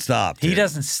doesn't stop. He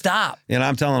doesn't stop. And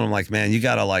I'm telling him, like, man, you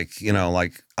gotta, like, you know,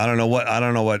 like, I don't know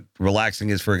what relaxing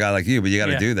is for a guy like you, but you got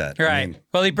to do that. Right. I mean,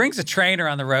 well, he brings a trainer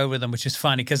on the road with him, which is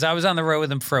funny because I was on the road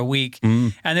with him for a week,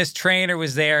 and this trainer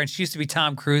was there, and she used to be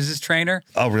Tom Cruise's trainer.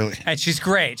 Oh, really? And she's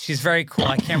great. She's very cool.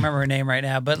 I can't remember her name right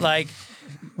now, but like,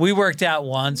 we worked out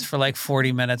once for like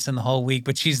 40 minutes in the whole week,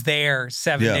 but she's there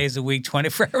 7 days a week,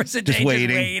 24 hours a day. Just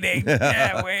waiting.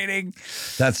 Waiting.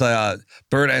 That's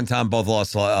Bert and Tom both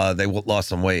lost. They lost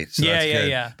some weight. So that's good.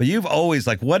 Yeah. But you've always,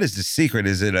 like, what is the secret?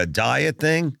 Is it a diet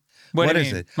thing? What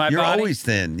is it? You're body? always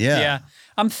thin. Yeah. Yeah.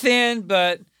 I'm thin,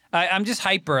 but I'm just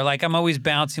hyper. Like, I'm always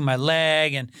bouncing my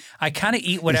leg, and I kind of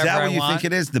eat whatever I want. Is that what you think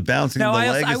it is? The bouncing of the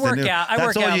leg? I work out.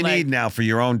 That's all you need now for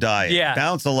your own diet. Yeah.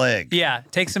 Bounce a leg. Yeah.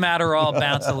 Take some Adderall,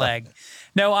 bounce a leg.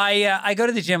 No, I go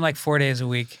to the gym like 4 days a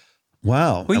week.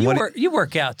 Wow. Well, you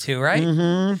work out too, right?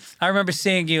 Mm-hmm. I remember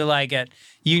seeing you like at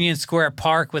Union Square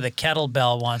Park with a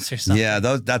kettlebell once or something. Yeah,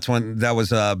 that's what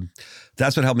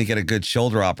helped me get a good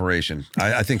shoulder operation.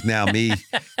 I think now me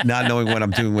not knowing what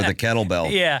I'm doing with a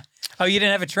kettlebell. Yeah. Oh, you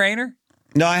didn't have a trainer?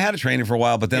 No, I had a trainer for a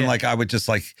while, but then like I would just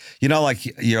like, you know, like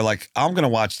you're like, I'm going to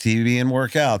watch TV and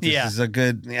work out. This is a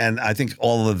good, and I think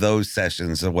all of those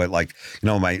sessions of what, like, you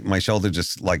know, my shoulder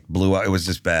just like blew up. It was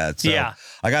just bad. So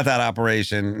I got that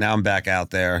operation. Now I'm back out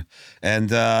there. And,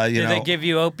 Did they give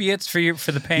you opiates for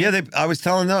the pain? Yeah. I was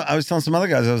telling some other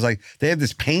guys, I was like, they have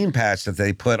this pain patch that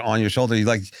they put on your shoulder.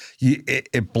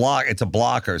 It's a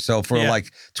blocker. So for like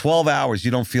 12 hours,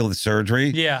 you don't feel the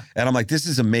surgery. Yeah. And I'm like, this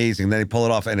is amazing. Then they pull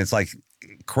it off and it's like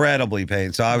incredibly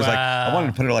pain. So I was like, I wanted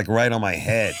to put it like right on my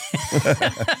head.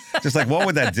 Just like, what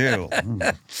would that do?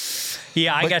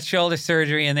 Yeah, I got shoulder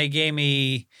surgery and they gave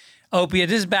me opiate.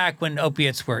 This is back when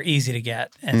opiates were easy to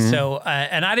get. And so,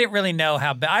 and I didn't really know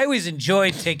how bad. I always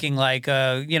enjoyed taking like,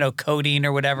 codeine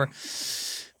or whatever.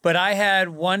 But I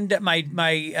had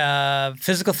my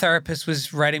physical therapist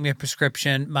was writing me a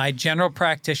prescription, my general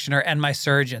practitioner, and my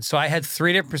surgeon. So I had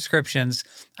 3 different prescriptions.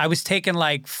 I was taking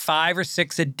like 5 or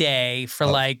 6 a day for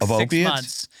like 6 opiates?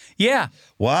 months. Yeah.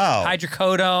 Wow.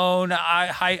 Hydrocodone,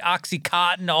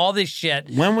 Oxycontin, all this shit.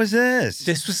 When was this?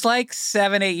 This was like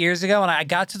 7, 8 years ago. And I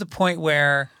got to the point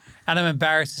where, and I'm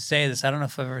embarrassed to say this, I don't know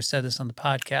if I've ever said this on the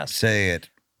podcast. Say it.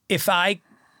 If I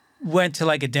went to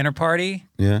like a dinner party,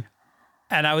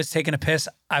 and I was taking a piss,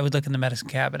 I would look in the medicine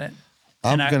cabinet.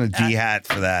 I'm going to D-hat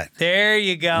for that. There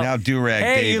you go. Now do-rag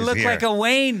Hey, Dave you look is like here. a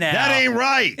Wayne now. That ain't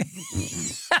right.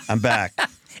 I'm back.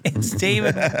 It's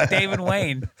David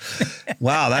Wayne.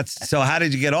 Wow, so how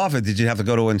did you get off it? Did you have to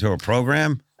go into a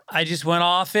program? I just went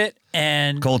off it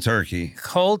and Cold turkey.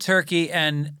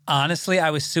 And honestly,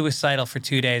 I was suicidal for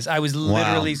 2 days. I was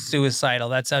literally suicidal.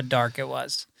 That's how dark it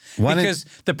was. Because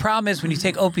the problem is when you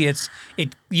take opiates,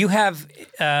 you have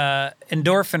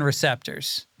endorphin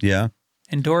receptors. Yeah.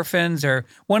 Endorphins are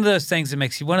one of those things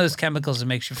that one of those chemicals that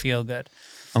makes you feel good.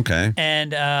 Okay.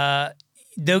 And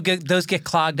those get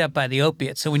clogged up by the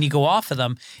opiates. So when you go off of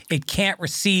them, it can't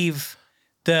receive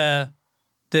the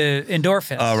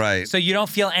endorphins. Oh, right. So you don't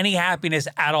feel any happiness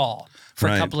at all for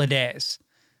a couple of days.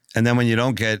 And then when you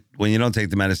don't take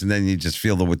the medicine, then you just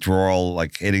feel the withdrawal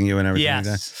like hitting you and everything like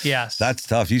that. Yes. That's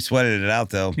tough. You sweated it out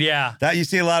though. Yeah. That you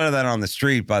see a lot of that on the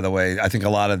street, by the way. I think a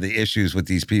lot of the issues with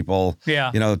these people,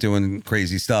 doing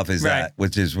crazy stuff is that,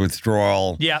 which is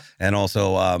withdrawal. Yeah. And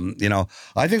also,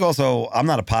 I think also, I'm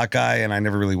not a pot guy and I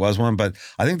never really was one, but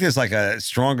I think there's like a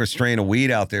stronger strain of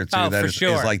weed out there too that is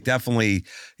like definitely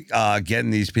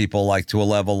getting these people like to a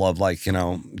level of like,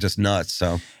 just nuts.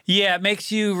 So. Yeah, it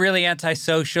makes you really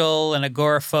antisocial and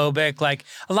agoraphobic. Like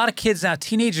a lot of kids now,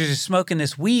 teenagers are smoking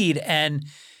this weed and,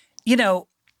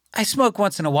 I smoke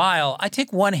once in a while. I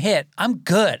take one hit. I'm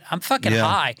good. I'm fucking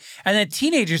high. And then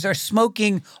teenagers are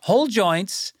smoking whole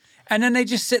joints and then they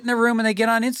just sit in the room and they get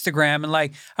on Instagram and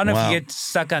like, I don't know if you get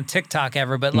stuck on TikTok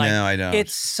ever, but like, no, I don't.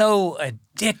 It's so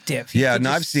addictive. Yeah,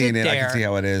 no, I've seen it. I can see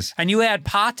how it is. And you add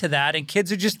pot to that and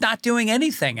kids are just not doing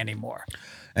anything anymore.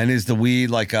 And is the weed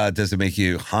like, does it make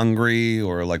you hungry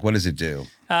or like, what does it do?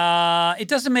 It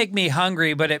doesn't make me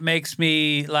hungry, but it makes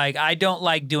me like, I don't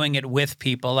like doing it with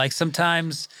people. Like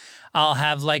sometimes I'll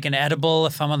have like an edible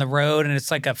if I'm on the road and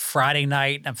it's like a Friday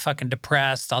night and I'm fucking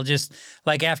depressed. I'll just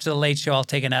like after the late show, I'll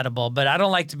take an edible, but I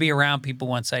don't like to be around people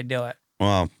once I do it.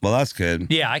 Well, that's good.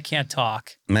 Yeah, I can't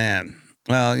talk. Man.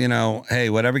 Well, hey,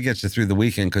 whatever gets you through the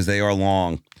weekend because they are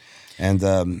long. And,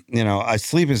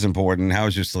 sleep is important.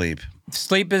 How's your sleep?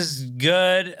 Sleep is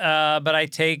good,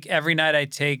 but every night I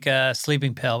take a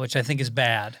sleeping pill, which I think is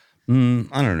bad. I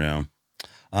don't know.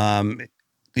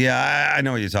 Yeah, I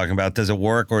know what you're talking about. Does it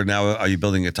work or now are you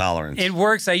building a tolerance? It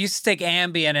works. I used to take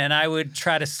Ambien and I would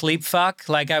try to sleep fuck.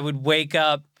 Like I would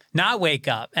not wake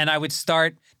up, and I would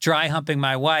start dry humping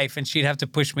my wife and she'd have to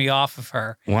push me off of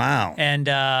her. Wow. And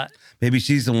maybe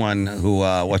she's the one who,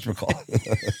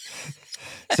 whatchamacallit.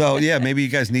 So, yeah, maybe you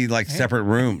guys need like separate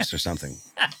rooms or something.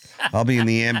 I'll be in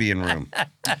the Ambien room.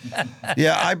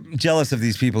 Yeah, I'm jealous of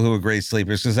these people who are great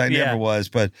sleepers because I never was.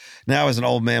 But now as an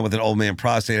old man with an old man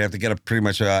prostate, I have to get up pretty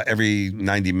much every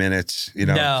 90 minutes, to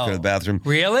go to the bathroom.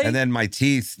 Really? And then my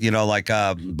teeth, like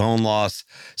bone loss.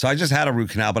 So I just had a root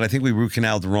canal, but I think we root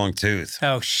canaled the wrong tooth.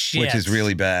 Oh, shit. Which is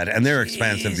really bad. And they're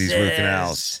expensive, these root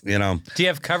canals, Do you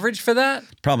have coverage for that?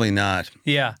 Probably not.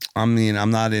 Yeah. I mean,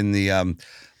 I'm not in the...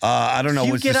 I don't know.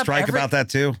 Was the strike about that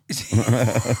too?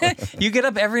 You get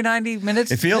up every 90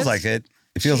 minutes? It feels like it.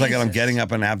 It feels like I'm getting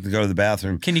up and I have to go to the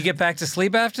bathroom. Can you get back to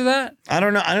sleep after that? I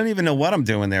don't know. I don't even know what I'm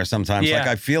doing there sometimes. Yeah. Like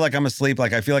I feel like I'm asleep.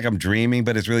 Like I feel like I'm dreaming,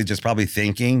 but it's really just probably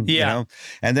thinking,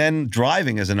 And then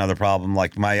driving is another problem.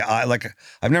 Like my eye, like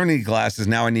I've never needed glasses.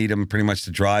 Now I need them pretty much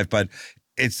to drive, but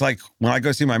it's like when I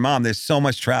go see my mom, there's so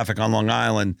much traffic on Long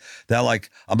Island that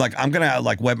I'm going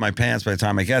to wet my pants by the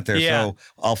time I get there. Yeah. So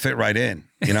I'll fit right in.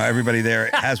 Everybody there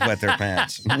has wet their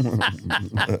pants.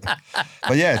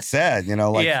 But yeah, it's sad,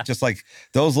 just like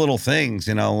those little things,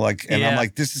 and I'm like,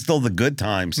 this is still the good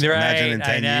times. Right. Imagine in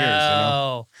 10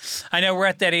 years. I know we're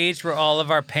at that age where all of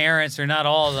our parents, or not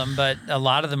all of them, but a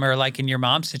lot of them are like in your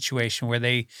mom's situation where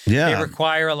they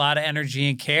require a lot of energy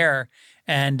and care.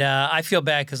 And I feel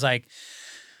bad because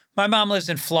my mom lives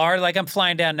in Florida. Like I'm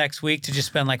flying down next week to just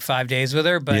spend 5 days with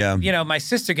her. But, my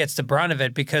sister gets the brunt of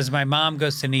it because my mom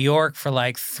goes to New York for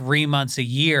 3 months a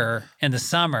year in the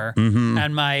summer. Mm-hmm.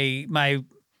 And my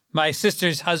My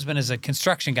sister's husband is a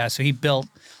construction guy, so he built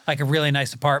like a really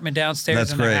nice apartment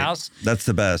downstairs in their house. That's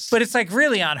the best. But it's like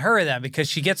really on her then because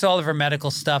she gets all of her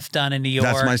medical stuff done in New York.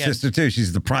 That's my sister too.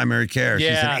 She's the primary care.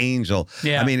 Yeah. She's an angel.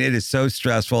 Yeah. I mean, it is so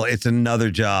stressful. It's another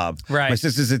job. Right. My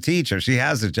sister's a teacher. She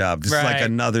has a job. This is like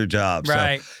another job.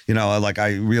 Right. So, you know, like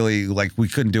I really, like we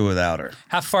couldn't do it without her.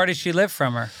 How far does she live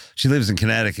from her? She lives in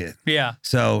Connecticut. Yeah.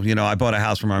 So, you know, I bought a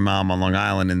house for my mom on Long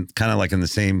Island and kind of like in the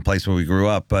same place where we grew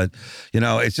up. But, you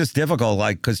know, it's just difficult,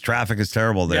 like, because traffic is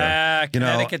terrible there. Yeah,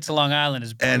 Connecticut to Long Island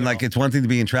is brutal. And, like, it's one thing to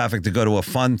be in traffic to go to a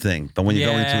fun thing. But when you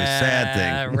go into a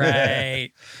sad thing.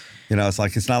 Right. You know,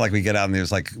 it's not like we get out and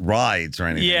there's, like, rides or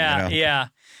anything. Yeah, you know? yeah.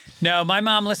 No, my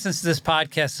mom listens to this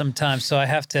podcast sometimes, so I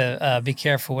have to be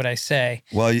careful what I say.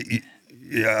 Well,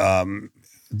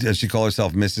 does she call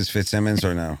herself Mrs. Fitzsimmons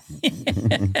or no?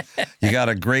 You got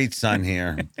a great son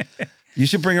here. You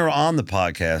should bring her on the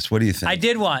podcast. What do you think? I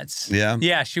did once. Yeah?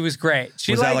 Yeah, she was great.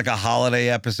 Was that like a holiday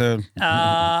episode?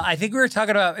 I think we were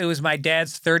talking about, it was my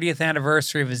dad's 30th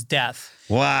anniversary of his death.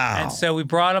 Wow. And so we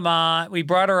brought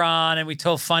her on and we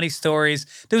told funny stories.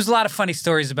 There was a lot of funny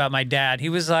stories about my dad. He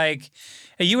was like,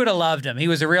 you would have loved him. He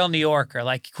was a real New Yorker.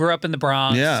 Like, he grew up in the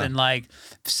Bronx and like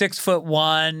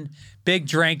 6'1", big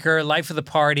drinker, life of the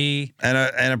party. And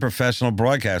a professional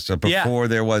broadcaster before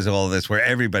there was all this where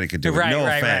everybody could do it. No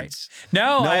offense.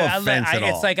 No, no offense at all.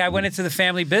 It's like I went into the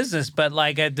family business, but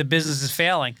like the business is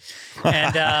failing.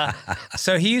 And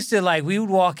so he used to like, we would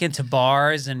walk into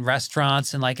bars and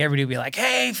restaurants and like everybody would be like,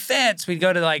 hey, Fitz. We'd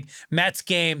go to like Mets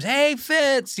games. Hey,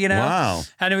 Fitz, you know? Wow.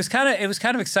 And it was kind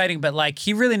of exciting, but like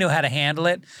he really knew how to handle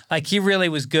it. Like he really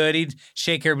was good. He'd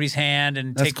shake everybody's hand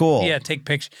and take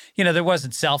pictures. You know, there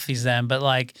wasn't selfies then, but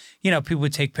like, you know, people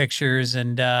would take pictures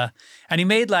and he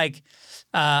made like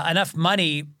enough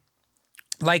money.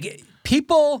 Like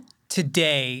people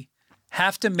today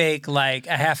have to make like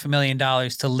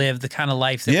 $500,000 to live the kind of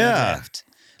life that we lived.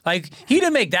 Like he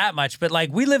didn't make that much, but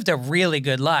like we lived a really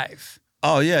good life.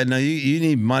 Oh, yeah. No, you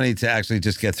need money to actually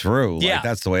just get through. Like,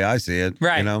 that's the way I see it.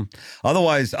 Right. You know?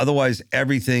 Otherwise,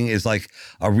 everything is like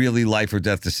a really life or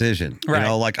death decision. Right. You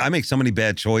know, like I make so many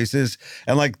bad choices.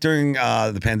 And like during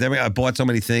the pandemic, I bought so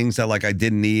many things that like I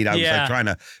didn't need. I was like trying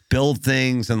to build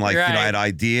things and like, you know, I had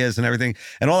ideas and everything.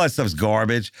 And all that stuff's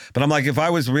garbage. But I'm like, if I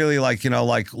was really like, you know,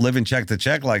 like living check to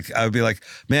check, like I would be like,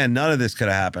 man, none of this could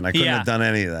have happened. I couldn't have done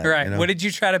any of that. Right. You know? What did you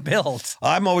try to build?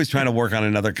 I'm always trying to work on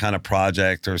another kind of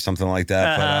project or something like that.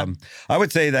 But I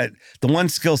would say that the one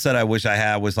skill set I wish I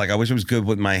had was like, I wish I was good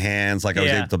with my hands. Like I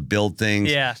was able to build things.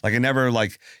 Yeah. Like I never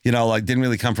like, you know, like didn't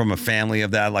really come from a family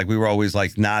of that. Like we were always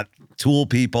like not tool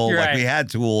people. Like we had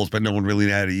tools, but no one really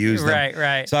knew how to use them.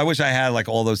 Right. So I wish I had like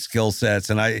all those skill sets.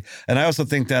 And I also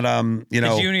think that, you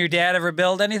know. Did you and your dad ever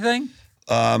build anything?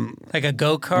 Like a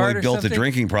go-kart or built something? a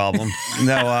drinking problem.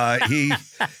 No, my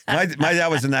dad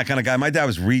wasn't that kind of guy. My dad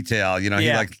was retail, you know,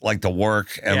 he liked to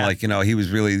work and like, you know, he was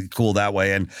really cool that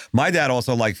way. And my dad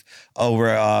also like over,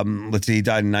 let's see, he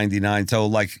died in 99. So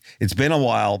like, it's been a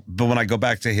while, but when I go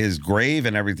back to his grave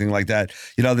and everything like that,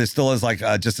 you know, there still is like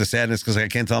just a sadness because I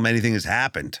can't tell him anything has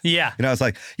happened. Yeah. You know, it's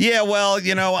like, yeah, well,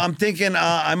 you know, I'm thinking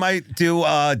I might do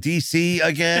DC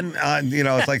again. You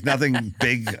know, it's like nothing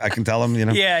big I can tell him, you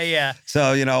know? Yeah.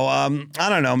 So, you know, I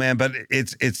don't know, man, but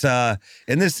it's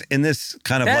in this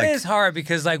kind of that like. That is hard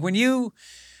because like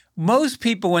most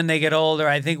people when they get older,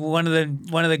 I think one of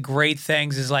the great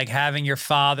things is like having your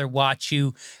father watch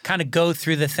you kind of go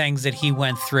through the things that he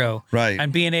went through. Right.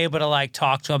 And being able to like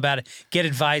talk to him about it, get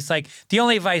advice. Like the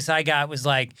only advice I got was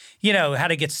like, you know, how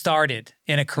to get started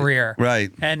in a career.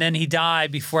 Right. And then he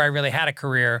died before I really had a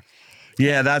career.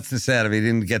 Yeah, that's the sad of it. He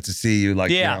didn't get to see you.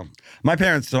 Like, you know, my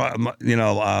parents saw, you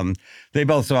know, they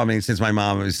both saw me since my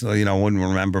mom was, you know, wouldn't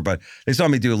remember, but they saw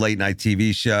me do a late night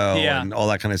TV show and all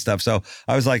that kind of stuff. So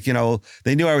I was like, you know,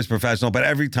 they knew I was professional, but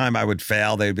every time I would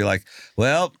fail, they'd be like,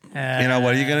 well, you know,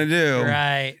 what are you going to do?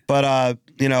 Right. But,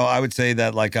 you know, I would say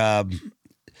that like,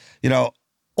 you know,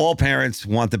 all parents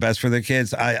want the best for their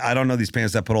kids. I don't know these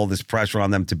parents that put all this pressure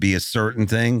on them to be a certain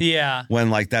thing. Yeah. When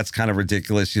like that's kind of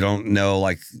ridiculous. You don't know,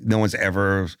 like no one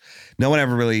ever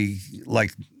really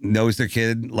like knows their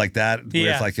kid like that.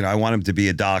 Where it's like, you know, I want him to be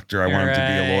a doctor. I want him to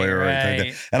be a lawyer. Or anything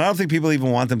like that. And I don't think people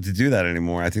even want them to do that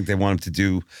anymore. I think they want them to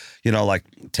do, you know, like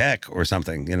tech or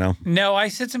something, you know? No, I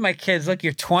said to my kids, look,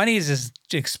 your 20s is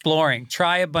exploring.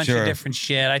 Try a bunch of different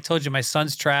shit. I told you my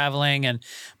son's traveling and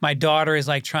my daughter is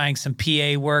like trying some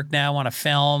PA work now on a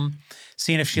film,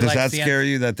 seeing if she likes Does that scare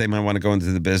you that they might want to go into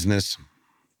the business?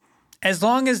 As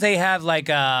long as they have like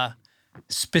a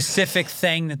specific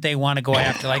thing that they want to go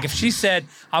after. Like if she said,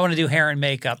 I want to do hair and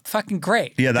makeup, fucking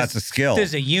great. Yeah, that's a skill.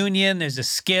 There's a union, there's a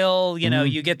skill, you know,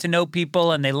 you get to know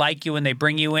people and they like you and they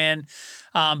bring you in.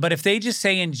 But if they just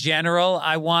say in general,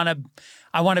 I want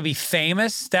to be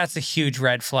famous, that's a huge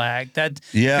red flag.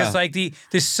 Because like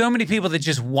there's so many people that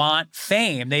just want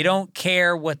fame. They don't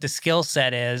care what the skill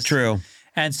set is. True.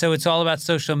 And so it's all about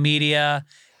social media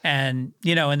and,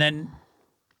 you know, and then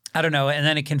I don't know, and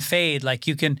then it can fade. Like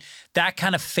that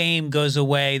kind of fame goes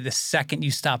away the second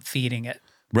you stop feeding it.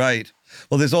 Right.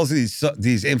 Well, there's also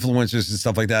these influencers and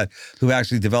stuff like that who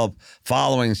actually develop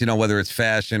followings, you know, whether it's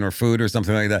fashion or food or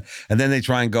something like that. And then they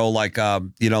try and go like,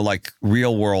 you know, like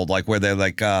real world, like where they're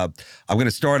like, I'm going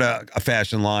to start a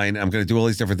fashion line. I'm going to do all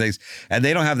these different things. And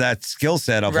they don't have that skill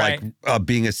set of like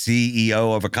being a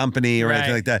CEO of a company or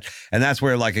anything like that. And that's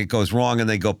where like it goes wrong and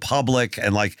they go public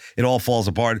and like it all falls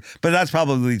apart. But that's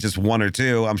probably just one or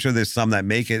two. I'm sure there's some that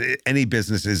make it. Any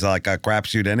business is like a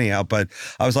crapshoot anyhow. But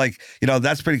I was like, you know,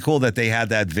 that's pretty cool that they had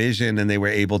that vision and they were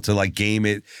able to like game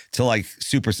it to like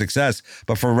super success.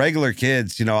 But for regular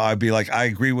kids, you know, I'd be like, I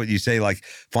agree what you say, like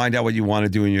find out what you want to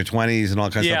do in your 20s and all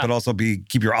kinds of stuff, but also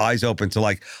keep your eyes open to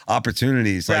like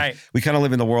opportunities. Like we kind of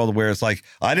live in the world where it's like,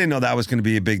 I didn't know that was going to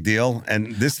be a big deal.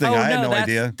 And this thing, I had no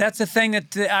idea. That's the thing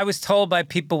that I was told by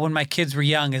people when my kids were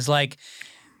young is like,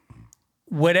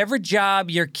 whatever job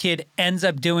your kid ends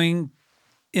up doing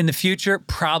in the future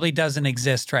probably doesn't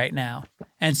exist right now.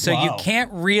 And so you can't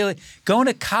really, going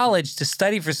to college to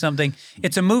study for something,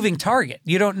 it's a moving target.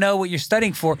 You don't know what you're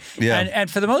studying for. Yeah. And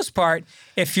for the most part,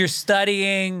 if you're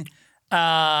studying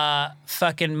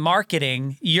fucking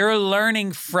marketing, you're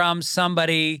learning from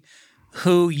somebody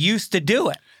who used to do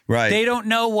it. Right. They don't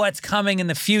know what's coming in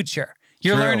the future.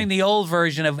 You're learning the old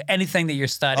version of anything that you're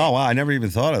studying. Oh, wow. I never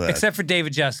even thought of that. Except for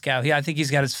David Juskow. I think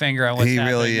he's got his finger on what's happening.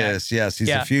 He really is. Yes, he's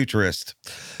a futurist.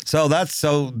 So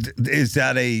is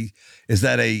that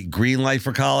a green light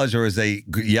for college or is a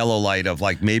yellow light of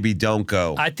like maybe don't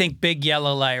go? I think big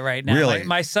yellow light right now. Really?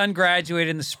 My son graduated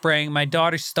in the spring. My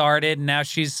daughter started and now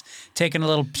she's taking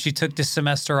she took this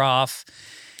semester off.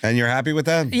 And you're happy with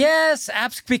that? Yes,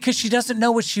 absolutely, because she doesn't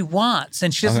know what she wants,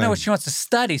 and she doesn't know what she wants to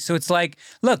study. So it's like,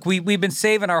 look, we've been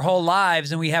saving our whole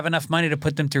lives, and we have enough money to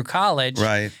put them through college.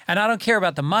 Right. And I don't care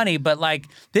about the money, but like,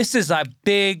 this is a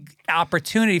big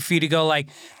opportunity for you to go like,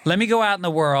 let me go out in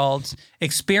the world,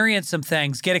 experience some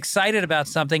things, get excited about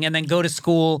something, and then go to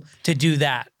school to do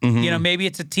that. Mm-hmm. You know, maybe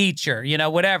it's a teacher, you know,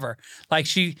 whatever. Like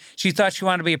she thought she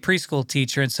wanted to be a preschool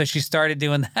teacher, and so she started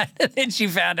doing that. And then she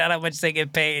found out how much they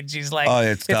get paid. She's like,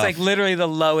 it's like literally the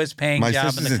lowest paying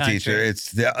job in the country. My sister's a teacher.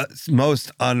 It's the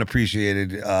most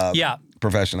unappreciated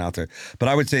profession out there. But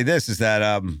I would say this is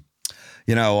that,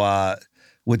 you know,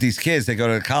 with these kids, they go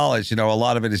to college, you know, a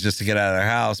lot of it is just to get out of their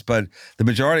house, but the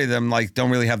majority of them like don't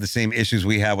really have the same issues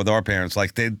we have with our parents.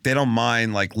 Like they don't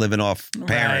mind like living off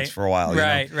parents for a while.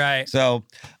 Right. So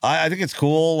I think it's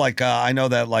cool. Like I know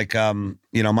that like,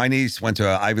 you know, my niece went to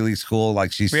an Ivy League school.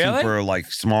 Like she's super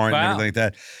like smart and everything like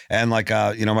that. And like,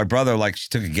 you know, my brother, like she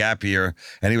took a gap year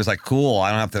and he was like, cool,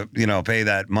 I don't have to, you know, pay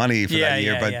that money for that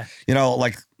year. But, you know,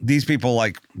 like these people,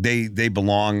 like they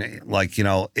belong, like, you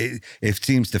know, it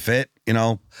seems to fit, you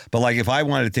know, but like if I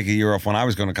wanted to take a year off when I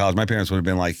was going to college, my parents would have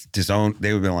been like disowned.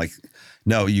 They would have been like,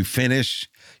 no, you finish.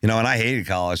 You know, and I hated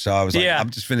college, so I was like, I'm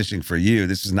just finishing for you.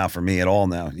 This is not for me at all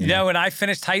now. You know, when I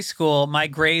finished high school, my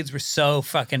grades were so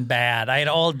fucking bad. I had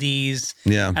all D's.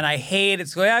 Yeah. And I hated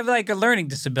school. I have like a learning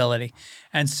disability.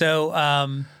 And so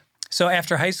so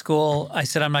after high school, I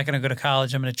said, I'm not going to go to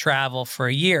college. I'm going to travel for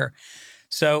a year.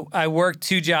 So I worked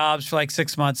 2 jobs for like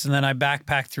 6 months, and then I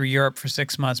backpacked through Europe for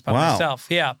 6 months by myself.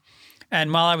 Yeah.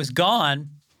 And while I was gone,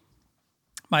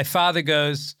 my father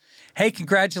goes, hey,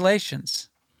 congratulations.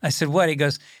 I said, what? He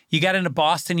goes, you got into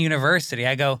Boston University.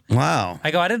 I go, wow. I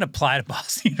didn't apply to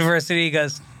Boston University. He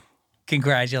goes,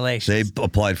 congratulations. They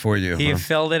applied for you. He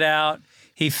filled it out.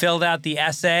 He filled out the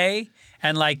essay.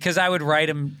 And like, because I would write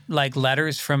him like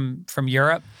letters from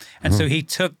Europe. And so he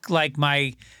took like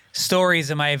my stories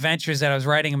and my adventures that I was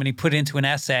writing him and he put it into an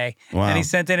essay. Wow. And he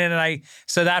sent it in. And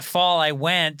so that fall I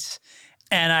went.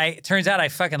 And it turns out I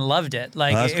fucking loved it.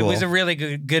 Like it was a really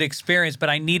good experience, but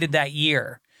I needed that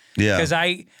year. Yeah, because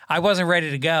I wasn't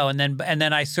ready to go, and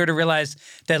then I sort of realized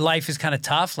that life is kind of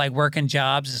tough. Like working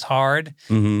jobs is hard,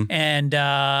 and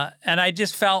I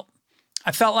just felt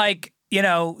like, you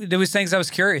know, there was things I was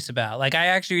curious about. Like I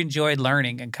actually enjoyed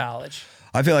learning in college.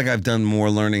 I feel like I've done more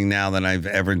learning now than I've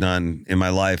ever done in my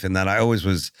life, and that I always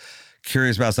was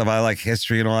curious about stuff. I like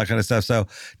history and all that kind of stuff. So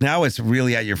now it's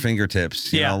really at your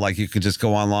fingertips. You know, like you could just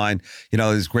go online. You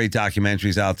know, there's great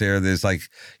documentaries out there. There's like,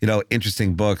 you know,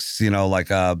 interesting books, you know,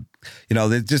 like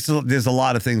there's a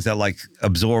lot of things that like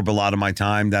absorb a lot of my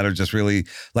time that are just really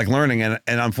like learning. And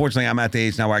unfortunately, I'm at the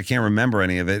age now where I can't remember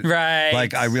any of it. Right.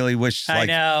 Like I really wish, I like,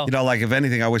 know. Like if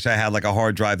anything, I wish I had like a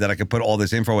hard drive that I could put all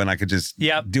this info in. I could just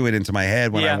do it into my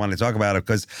head when I want to talk about it.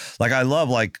 Because like I love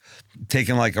like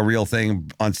taking like a real thing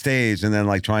on stage and then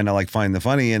like trying to like find the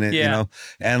funny in it,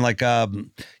 and like,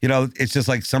 it's just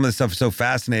like some of the stuff is so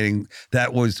fascinating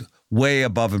that was way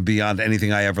above and beyond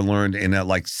anything I ever learned in a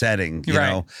like setting, you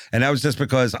know? And that was just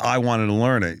because I wanted to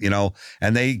learn it,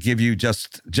 and they give you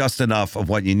just enough of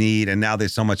what you need. And now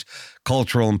there's so much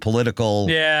cultural and political,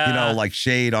 like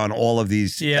shade on all of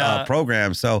these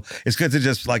programs. So it's good to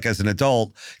just like, as an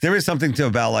adult, there is something to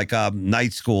about like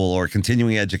night school or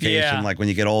continuing education. Like when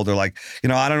you get older, like,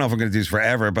 I don't know if I'm going to do this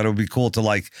forever, but it would be cool to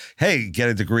like, hey, get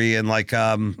a degree in like,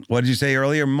 what did you say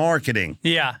earlier? Marketing.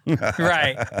 Yeah.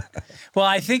 Right. Well,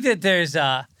 I think that there's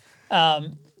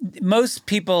most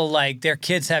people, like their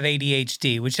kids have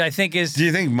ADHD, which I think is... Do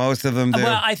you think most of them do?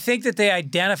 Well, I think that they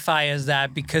identify as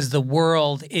that because the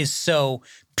world is so...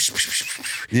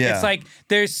 It's like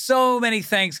there's so many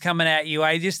things coming at you.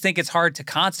 I just think it's hard to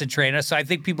concentrate. So I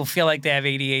think people feel like they have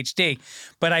ADHD.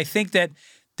 But I think that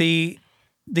the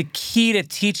key to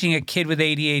teaching a kid with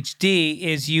ADHD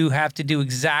is you have to do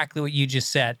exactly what you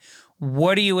just said.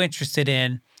 What are you interested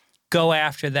in? Go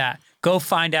after that. Go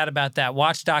find out about that.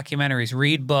 Watch documentaries,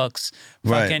 read books,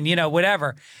 fucking,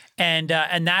 whatever. And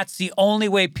that's the only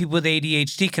way people with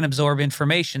ADHD can absorb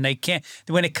information. They can't,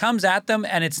 when it comes at them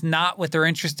and it's not what they're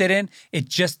interested in, it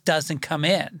just doesn't come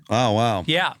in. Oh, wow.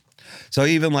 Yeah. So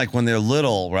even like when they're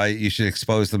little, right, you should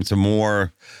expose them to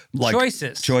more like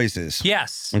choices.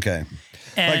 Yes. Okay.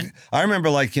 And like I remember,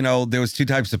 like, there was two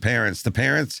types of parents: the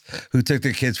parents who took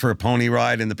their kids for a pony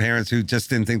ride, and the parents who just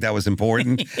didn't think that was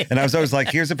important. And I was always like,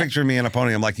 "Here's a picture of me on a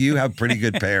pony." I'm like, "You have pretty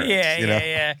good parents."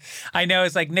 Yeah. I know.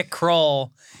 It's like Nick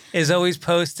Kroll is always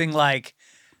posting like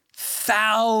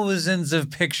thousands of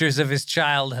pictures of his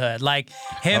childhood, like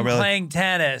him playing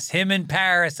tennis, him in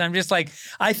Paris. I'm just like,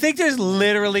 I think there's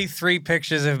literally 3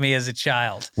 pictures of me as a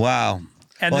child. Wow.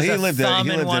 And he lived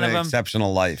an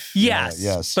exceptional life. Yes.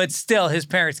 Yes. But still, his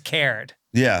parents cared.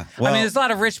 Yeah. Well, I mean, there's a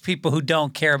lot of rich people who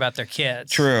don't care about their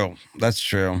kids. True. That's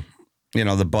true.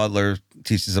 The butler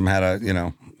teaches them how to,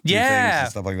 do things and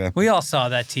stuff like that. We all saw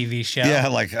that TV show. Yeah.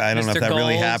 Like, I don't know if that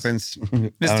really happens.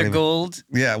 Mr. Gould.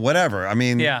 Yeah. Whatever. I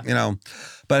mean,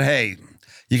 but hey,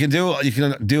 you can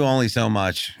do only so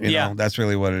much, know, that's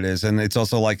really what it is. And it's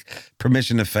also like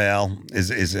permission to fail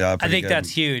is I think that's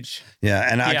huge. Yeah.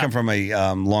 And I come from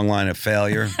a long line of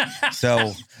failure.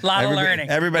 So a lot of learning.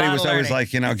 Everybody was always like,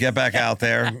 get back out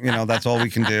there. That's all we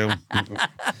can do.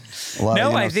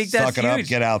 I think that's suck it huge. Up,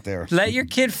 get out there. Let your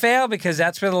kid fail because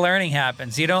that's where the learning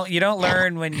happens. You don't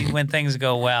learn when things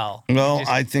go well. Well,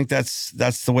 I think that's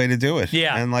the way to do it.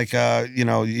 Yeah. And like,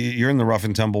 you're in the rough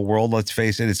and tumble world. Let's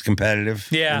face it, it's competitive.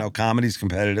 Yeah. Comedy's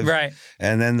competitive. Right.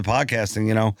 And then the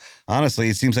podcasting, honestly,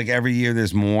 it seems like every year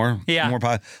there's more. Yeah.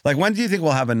 Like, when do you think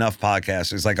we'll have enough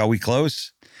podcasters? Like, are we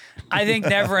close? I think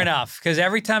never enough, because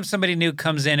every time somebody new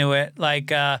comes into it,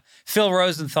 like Phil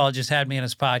Rosenthal just had me on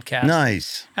his podcast.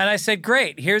 Nice. And I said,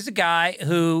 great, here's a guy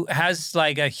who has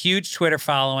like a huge Twitter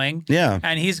following. Yeah.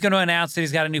 And he's going to announce that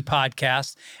he's got a new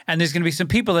podcast. And there's going to be some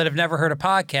people that have never heard a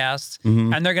podcast.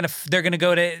 And they're going to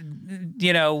go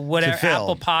to, whatever,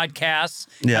 Apple Podcasts.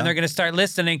 Yeah. And they're going to start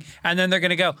listening. And then they're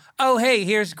going to go, oh, hey,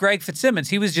 here's Greg Fitzsimmons.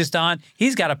 He was just on.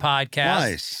 He's got a podcast.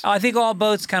 Nice. I think all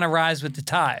boats kind of rise with the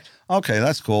tide. Okay,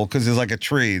 that's cool, because there's like a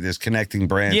tree. There's connecting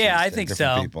branches. Yeah, I think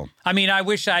so. People. I mean, I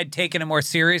wish I'd taken it more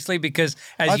seriously because,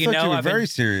 as you know, I've been very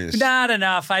serious. Not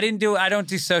enough. I don't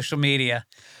do social media.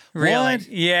 Really? What?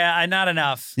 Yeah, not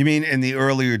enough. You mean in the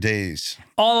earlier days?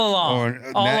 All along.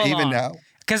 Even now?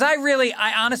 Because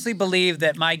I honestly believe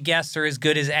that my guests are as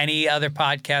good as any other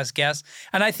podcast guest,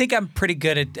 and I think I'm pretty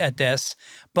good at this.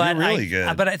 But You're really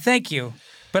good. But thank you.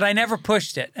 But I never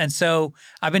pushed it. And so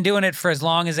I've been doing it for as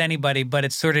long as anybody, but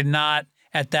it's sort of not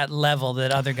at that level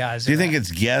that other guys are. Do you think it's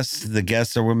the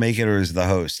guests that will make it, or is the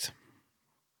host?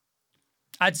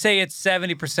 I'd say it's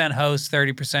 70% host,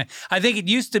 30%. I think it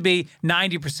used to be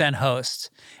 90% host.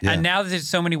 Yeah. And now that there's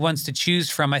so many ones to choose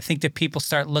from, I think that people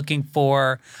start looking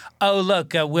for, oh,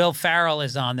 look, Will Ferrell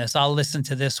is on this. I'll listen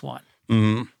to this one.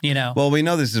 Mm-hmm. You know. Well, we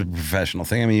know this is a professional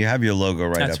thing. I mean, you have your logo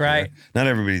right That's up right. here. Not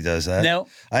everybody does that. No.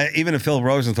 Even Phil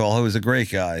Rosenthal, who was a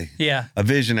great guy. Yeah. A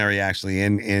visionary, actually,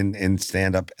 in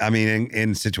stand-up. I mean,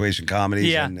 in situation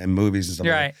comedies and movies and stuff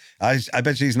right. like that. I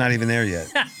bet you he's not even there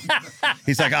yet.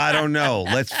 He's like, I don't know.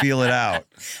 Let's feel it out.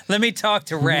 Let me talk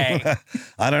to Ray.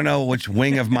 I don't know which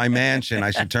wing of my mansion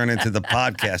I should turn into the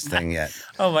podcast thing yet.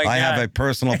 Oh, my God. I have a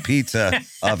personal pizza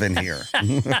oven here.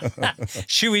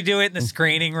 Should we do it in the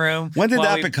screening room? When did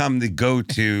that become the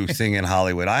go-to thing in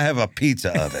Hollywood? I have a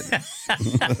pizza oven.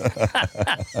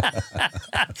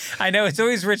 I know. It's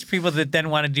always rich people that then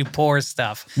want to do poor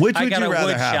stuff. Which would you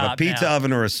rather have, a pizza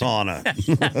oven or a sauna?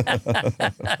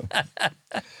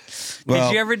 Well,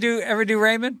 did you ever do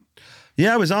Raymond?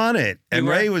 Yeah, I was on it. And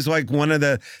Ray was like one of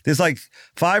there's like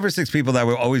 5 or 6 people that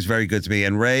were always very good to me.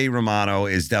 And Ray Romano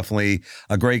is definitely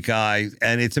a great guy.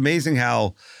 And it's amazing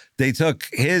how they took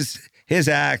his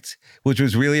act, which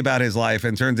was really about his life,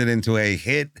 and turned it into a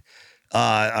hit,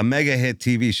 a mega hit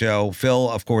TV show. Phil,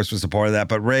 of course, was a part of that.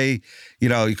 But Ray,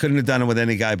 you couldn't have done it with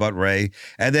any guy but Ray.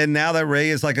 And then now that Ray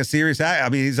is like a serious actor, I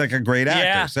mean, he's like a great actor.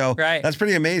 Yeah, so right. That's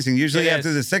pretty amazing. Usually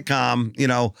after the sitcom,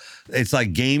 it's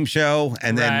like game show.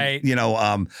 And then,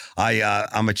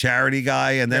 I'm a charity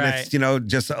guy. And then it's,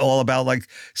 just all about like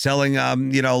selling,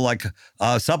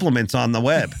 supplements on the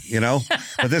web,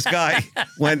 But this guy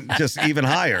went just even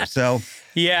higher. So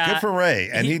yeah, good for Ray.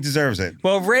 And he deserves it.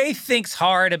 Well, Ray thinks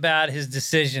hard about his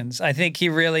decisions. I think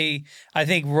Rory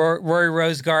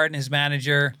Rosegarten, his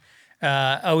manager,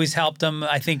 always helped him,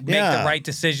 I think, make the right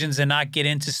decisions and not get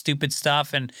into stupid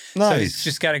stuff. And so he's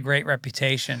just got a great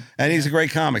reputation. And he's a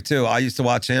great comic, too. I used to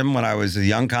watch him when I was a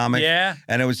young comic. Yeah.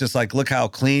 And it was just like, look how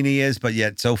clean he is, but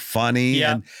yet so funny.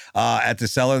 Yeah. And at the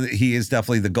Cellar, he is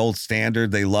definitely the gold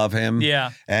standard. They love him.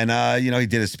 Yeah. And, he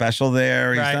did a special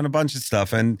there. He's done a bunch of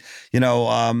stuff. And,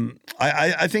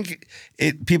 I think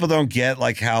people don't get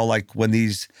like how like when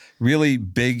these really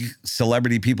big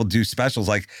celebrity people do specials,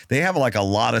 like they have like a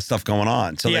lot of stuff going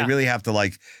on. So they really have to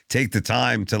like take the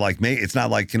time to like make, it's not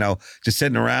like, just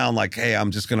sitting around like, hey, I'm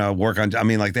just going to work on, I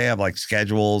mean, like they have like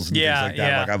schedules and things like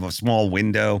that. Like I have a small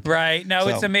window. Right. No,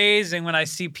 it's amazing when I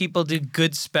see people do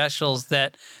good specials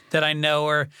that I know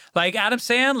are like Adam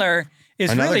Sandler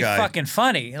is really fucking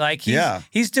funny. Like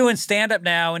he's doing stand-up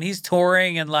now and he's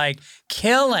touring and like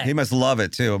killing. He must love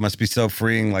it too. It must be so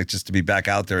freeing, like just to be back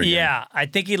out there again. Yeah, I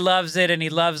think he loves it, and he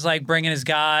loves like bringing his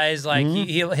guys. Like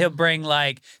he'll bring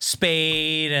like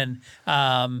Spade and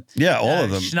all of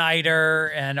them,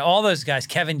 Schneider and all those guys.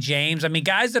 Kevin James. I mean,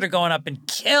 guys that are going up and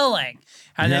killing.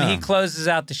 And then he closes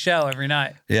out the show every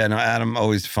night. Yeah, no, Adam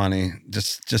always funny,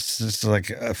 just like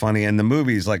funny. And the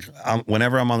movies, like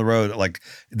whenever I'm on the road, like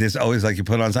there's always like you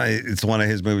put on something. It's one of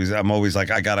his movies. I'm always like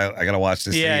I gotta watch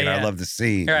this scene. I love the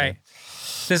scene. Right.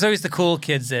 There's always the cool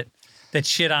kids that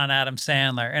shit on Adam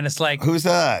Sandler, and it's like, who's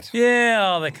that? Yeah,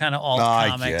 all the kind of alt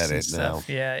comics I get it and stuff.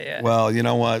 now. Yeah. Well, you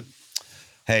know what?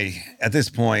 Hey, at this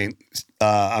point,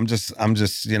 I'm just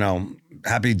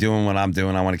happy doing what I'm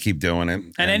doing. I want to keep doing it.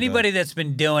 And anybody that's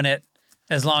been doing it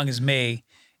as long as me,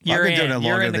 I've been doing it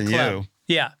longer than you.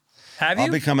 Yeah. Have you?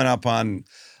 I'll be coming up on,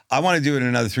 I want to do it in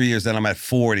another 3 years. Then I'm at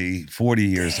 40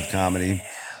 years of comedy,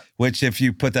 which if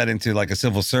you put that into like a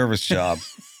civil service job,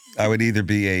 I would either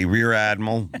be a rear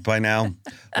admiral by now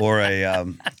or a,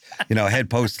 head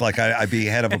post, like I'd be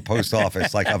head of a post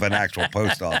office, like of an actual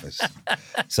post office.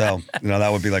 So,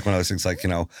 that would be like one of those things like,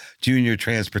 junior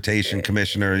transportation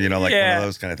commissioner, like one of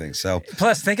those kind of things. So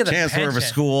plus think of the chancellor pension. of a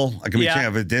school, I could be chancellor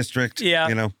of a district,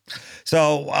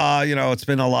 So, it's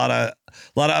been a lot of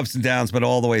ups and downs, but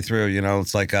all the way through,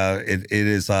 it's like, it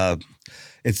is,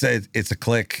 it's a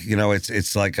click,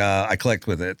 it's like I clicked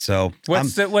with it. So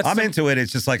I'm into it.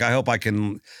 It's just like I hope I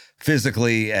can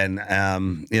physically and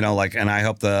and I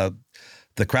hope the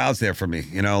crowd's there for me,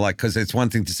 because it's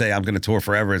one thing to say I'm going to tour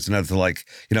forever. It's another to like,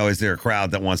 is there a crowd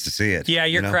that wants to see it? Yeah,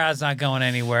 your crowd's not going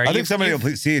anywhere. I think somebody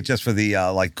will see it just for the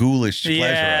like ghoulish pleasure of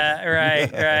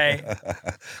it. Yeah, right.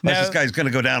 This guy's going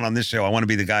to go down on this show. I want to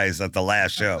be the guy who's at the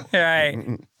last show. Right.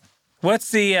 What's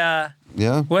the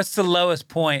lowest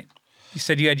point? You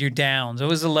said you had your downs. What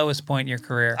was the lowest point in your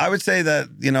career? I would say that,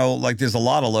 like there's a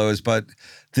lot of lows, but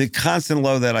the constant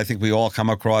low that I think we all come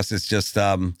across is just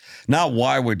not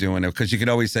why we're doing it. Because you could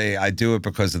always say, I do it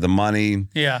because of the money.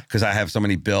 Yeah. Because I have so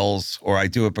many bills. Or I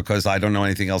do it because I don't know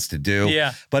anything else to do.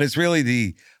 Yeah. But it's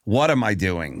really what am I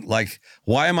doing? Like,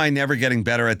 why am I never getting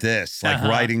better at this? Like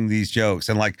writing these jokes.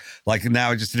 And like now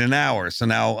I just did an hour. So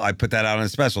now I put that out on a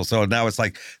special. So now it's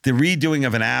like the redoing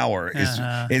of an hour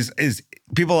is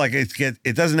people like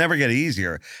it doesn't ever get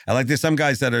easier. And like there's some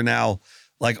guys that are now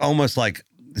like almost like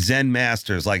Zen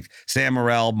masters like Sam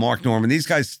Morril, Mark Norman, these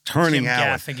guys turning Jim hours.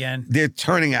 Gaff again. They're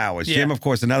turning hours. Yeah. Jim, of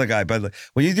course, another guy. But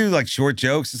when you do like short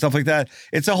jokes and stuff like that,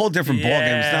 it's a whole different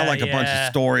ballgame. It's not like a bunch of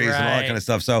stories and all that kind of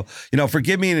stuff. So,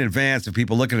 forgive me in advance if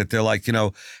people look at it, they're like,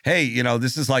 hey,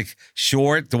 this is like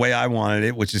short the way I wanted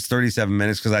it, which is 37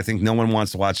 minutes because I think no one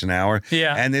wants to watch an hour.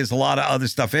 Yeah. And there's a lot of other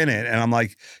stuff in it. And I'm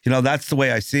like, that's the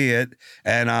way I see it.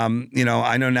 And,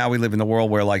 I know now we live in the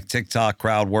world where like TikTok,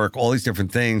 crowd work, all these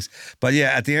different things. But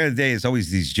yeah, at the end of the day, it's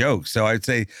always these jokes. So I'd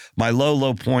say my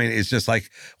low point is just like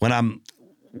when I'm,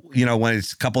 when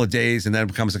it's a couple of days and then it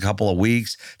becomes a couple of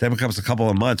weeks, then it becomes a couple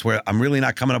of months where I'm really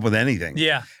not coming up with anything.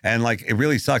 Yeah. And like, it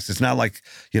really sucks. It's not like,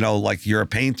 like you're a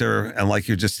painter and like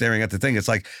you're just staring at the thing. It's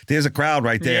like, there's a crowd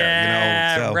right there,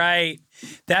 Yeah, right.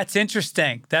 That's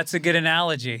interesting. That's a good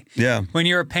analogy. Yeah. When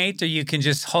you're a painter, you can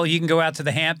you can go out to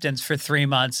the Hamptons for 3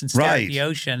 months and stare at the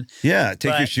ocean. Yeah.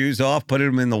 Take your shoes off, put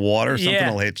them in the water. Something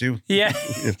will hit you. Yeah.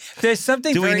 There's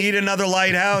something. Do we need another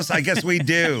lighthouse? I guess we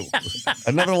do.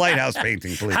 Another lighthouse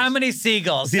painting, please. How many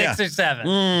seagulls? 6 or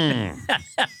 7?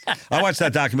 I watched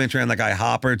that documentary on the guy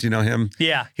Hopper. Do you know him?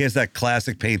 Yeah. He has that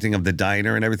classic painting of the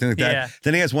diner and everything like that. Yeah.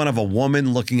 Then he has one of a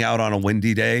woman looking out on a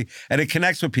windy day. And it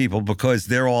connects with people because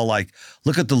they're all like,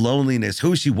 look at the loneliness.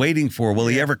 Who is she waiting for? Will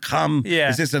he ever come? Yeah.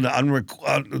 Is this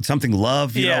something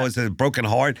love? You know, is it a broken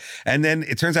heart? And then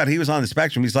it turns out he was on the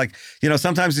spectrum. He's like,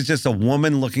 sometimes it's just a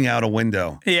woman looking out a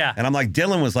window. Yeah. And I'm like,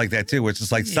 Dylan was like that too, which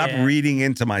is like, stop reading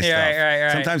into my stuff.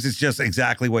 Right. Sometimes it's just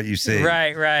exactly what you see.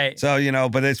 Right. So,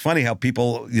 but it's funny how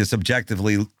people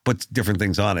subjectively put different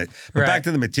things on it. But back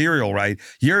to the material, right?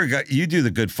 You do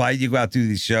the good fight. You go out do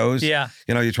these shows. Yeah.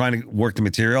 You're trying to work the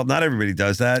material. Not everybody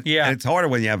does that. Yeah. And it's harder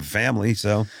when you have a family,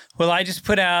 so. Well,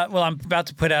 I'm about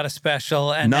to put out a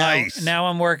special. And now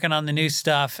I'm working on the new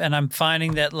stuff. And I'm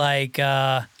finding that, like,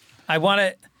 I want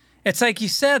to, it's like you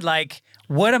said, like,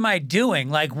 what am I doing?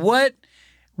 Like, what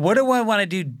do I want to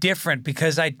do different?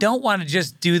 Because I don't want to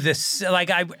just do this.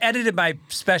 Like, I edited my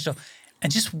special.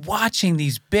 And just watching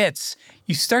these bits,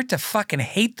 you start to fucking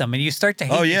hate them and you start to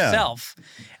hate yourself.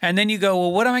 And then you go,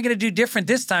 well, what am I going to do different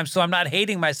this time so I'm not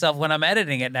hating myself when I'm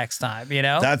editing it next time,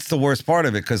 That's the worst part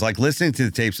of it because, like, listening to the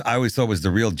tapes, I always thought was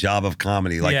the real job of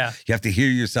comedy. Like, you have to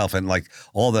hear yourself and, like,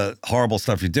 all the horrible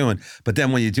stuff you're doing. But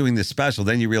then when you're doing this special,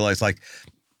 then you realize, like,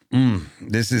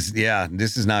 this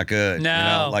is not good.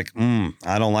 No.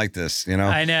 I don't like this,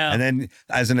 I know. And then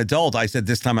as an adult, I said,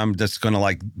 this time I'm just going to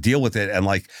like deal with it and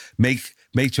like make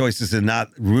choices and not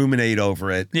ruminate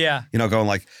over it. Yeah. Going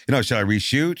like, should I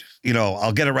reshoot?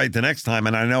 I'll get it right the next time.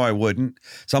 And I know I wouldn't.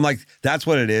 So I'm like, that's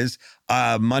what it is.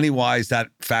 Money wise, that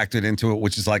factored into it,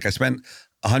 which is like I spent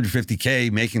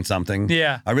 $150K making something.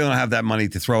 Yeah. I really don't have that money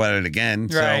to throw at it again.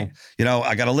 Right. So,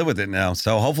 I got to live with it now.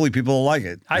 So hopefully people will like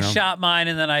it. I shot mine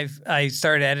and then I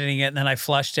started editing it and then I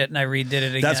flushed it and I redid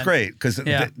it again. That's great. Because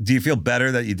do you feel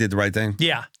better that you did the right thing?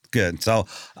 Yeah. Good. So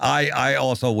I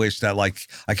also wish that like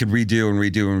I could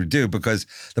redo because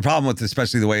the problem with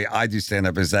especially the way I do stand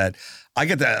up is that I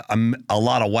get a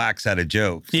lot of whacks out of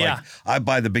jokes. Yeah. Like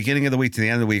by the beginning of the week to the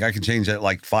end of the week, I can change it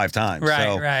like 5 times.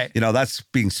 Right. That's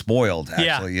being spoiled,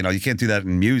 actually. Yeah. You can't do that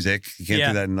in music. You can't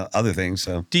do that in other things.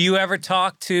 So do you ever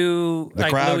talk to the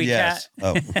crowd? Louis Yes.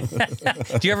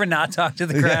 Katz? Do you ever not talk to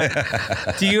the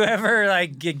crowd? Do you ever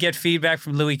like get feedback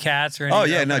from Louis Katz or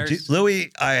any openers?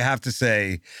 Louis, I have to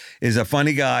say, is a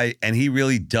funny guy and he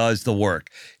really does the work.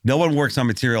 No one works on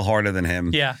material harder than him.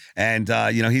 Yeah. And,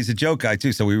 he's a joke guy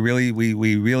too. So we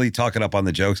really talk it up on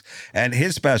the jokes. And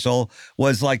his special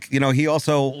was like, he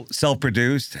also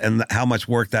self-produced and how much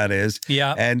work that is.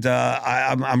 Yeah. And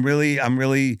I'm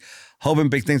really hoping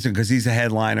big things because he's a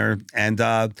headliner and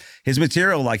his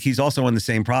material, like he's also in the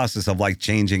same process of like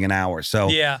changing an hour. So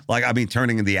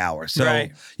turning in the hour. So,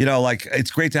 like it's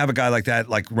great to have a guy like that,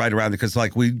 like right around because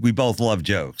like we both love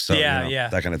jokes. So,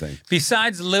 that kind of thing.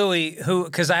 Besides Louis,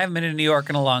 because I haven't been in New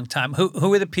York in a long time,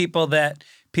 who are the people that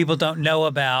people don't know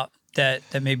about that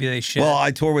maybe they should? Well,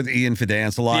 I tour with Ian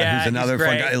Fidance a lot, who's another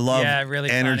fun guy. I love really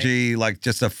energy, funny. Like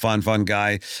just a fun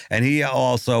guy. And he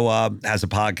also has a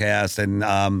podcast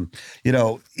and,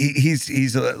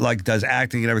 he's like does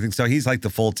acting and everything. So he's like the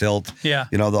full tilt,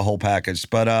 the whole package.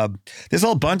 But there's a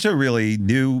whole bunch of really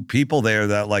new people there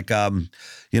that like,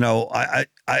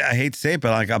 I hate to say it,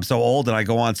 but like I'm so old and I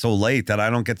go on so late that I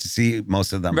don't get to see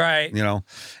most of them. Right.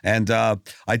 And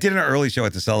I did an early show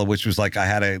at the Cellar, which was like I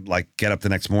had to like get up the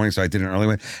next morning, so I did an early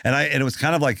one. And it was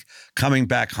kind of like coming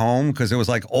back home because it was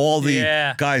like all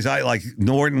the guys I like.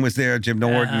 Norton was there, Jim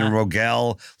Norton and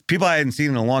Rogel. People I hadn't seen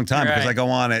in a long time because I go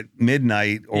on at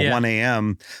midnight or 1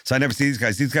 a.m. So I never see these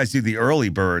guys. These guys do the early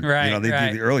bird. Right, they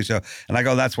do the early show. And I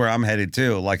go, that's where I'm headed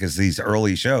too, like is these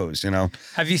early shows,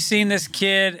 Have you seen this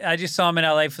kid? did. I just saw him in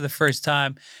LA for the first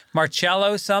time.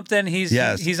 Marcello something. He's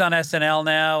on SNL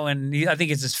now, and I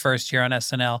think it's his first year on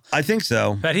SNL. I think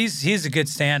so. But he's a good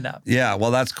stand-up. Yeah,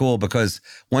 well, that's cool because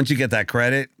once you get that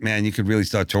credit, man, you could really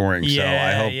start touring. Yeah, so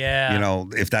I hope, you know,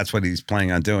 if that's what he's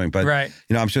planning on doing. But,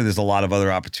 you know, I'm sure there's a lot of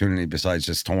other opportunity besides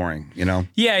just touring, you know?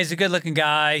 Yeah, he's a good-looking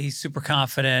guy. He's super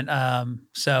confident.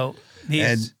 So he's...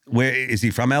 And where is he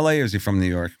from LA or is he from New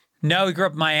York? No, he grew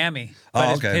up in Miami.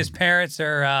 But his parents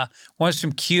are, one's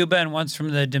from Cuba and one's from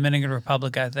the Dominican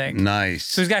Republic, I think. Nice.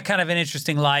 So he's got kind of an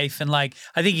interesting life. And like,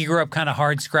 I think he grew up kind of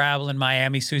hard scrabble in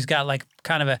Miami. So he's got like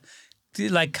kind of a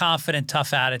like confident,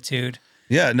 tough attitude.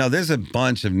 Yeah, no, there's a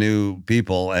bunch of new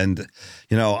people. And,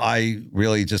 you know, I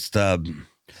really just want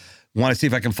to see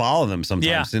if I can follow them sometimes.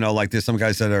 Yeah. You know, like there's some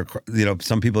guys that are, you know,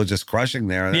 some people are just crushing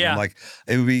there. And I'm like,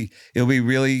 it would be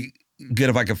really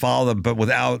good if I could follow them, but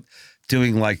without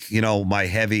doing like, you know, my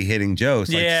heavy hitting jokes,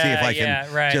 like see if I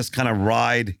can just kind of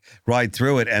ride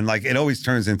through it. And like, it always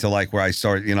turns into like where I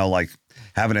start, you know, like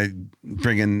having to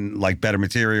bring in like better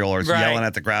material or yelling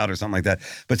at the crowd or something like that.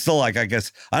 But still, like, I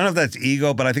guess, I don't know if that's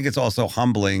ego, but I think it's also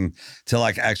humbling to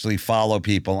like actually follow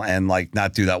people and like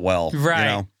not do that well. Right. You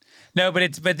know? No, but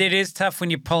it is tough when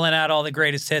you're pulling out all the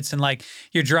greatest hits and like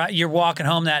you're walking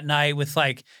home that night with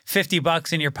like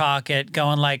 $50 in your pocket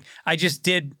going like, I just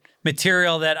did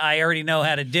material that I already know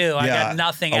how to do. I got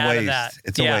nothing out of that.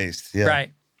 It's a waste. Yeah.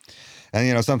 Right. And,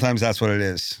 you know, sometimes that's what it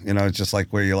is. You know, it's just like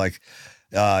where you're like,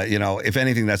 you know, if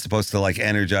anything, that's supposed to like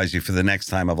energize you for the next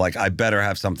time of like, I better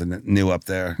have something new up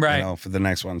there, you know, for the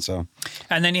next one. So,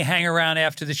 and then you hang around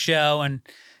after the show and,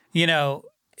 you know,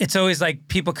 it's always like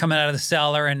people coming out of the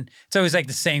cellar and it's always like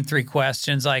the same three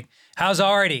questions. Like, how's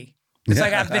Artie? It's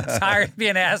like I've been tired of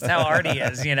being asked how Artie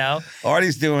is, you know?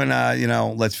 Artie's doing, you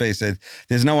know, let's face it,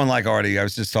 there's no one like Artie. I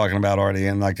was just talking about Artie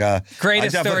and like...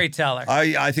 greatest storyteller.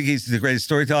 I think he's the greatest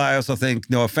storyteller. I also think,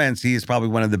 no offense, he is probably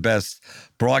one of the best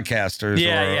broadcasters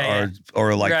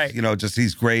or like, you know, just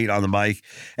he's great on the mic.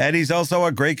 And he's also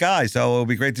a great guy. So it'll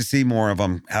be great to see more of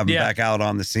him, have him back out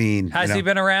on the scene. Has he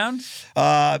been around?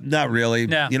 Not really.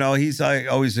 No. You know, he's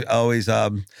always,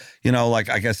 you know, like,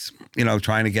 I guess, you know,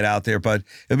 trying to get out there. But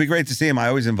it'd be great to see him. I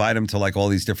always invite him to like all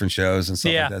these different shows and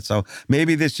stuff like that. So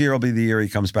maybe this year will be the year he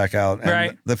comes back out.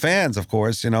 And the fans, of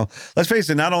course, you know, let's face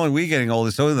it, not only we getting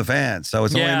older, so are the fans. So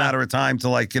it's only a matter of time to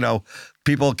like, you know,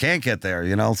 people can't get there,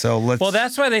 you know, so let's... Well,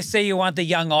 that's why they say you want the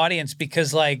young audience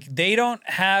because, like, they don't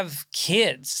have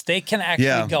kids. They can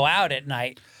actually go out at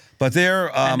night. But they're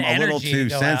a little too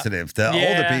sensitive. The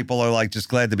older people are, like, just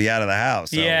glad to be out of the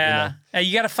house. So, you know.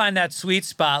 You got to find that sweet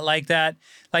spot like that.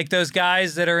 Like those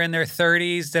guys that are in their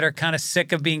 30s that are kind of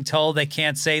sick of being told they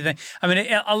can't say that. I mean,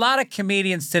 a lot of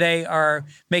comedians today are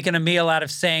making a meal out of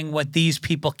saying what these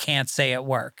people can't say at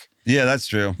work. Yeah, that's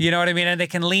true. You know what I mean? And they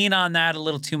can lean on that a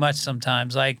little too much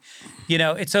sometimes. Like, you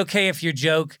know, it's okay if your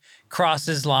joke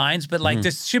crosses lines, but like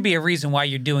this should be a reason why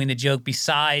you're doing the joke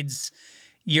besides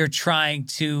you're trying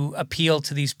to appeal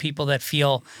to these people that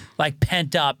feel like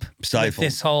pent up with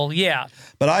this whole,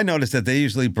 But I noticed that they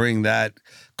usually bring that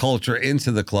culture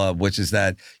into the club, which is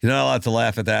that you're not allowed to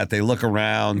laugh at that. They look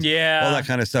around, all that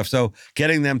kind of stuff. So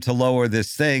getting them to lower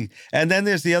this thing. And then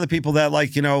there's the other people that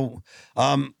like, you know,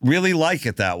 really like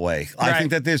it that way. I think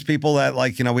that there's people that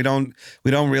like, you know, we don't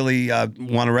really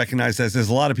want to recognize this. There's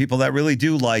a lot of people that really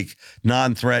do like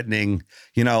non-threatening,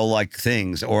 you know, like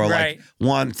things or like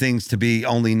want things to be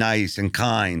only nice and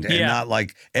kind and not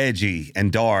like edgy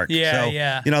and dark.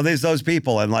 You know, there's those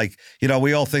people and like, you know,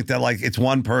 we all think that like it's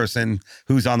one person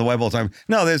who's on the web all the time.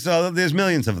 No, there's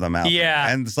millions of them out there.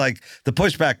 And it's like the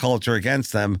pushback culture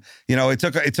against them, you know, it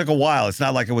took a while. It's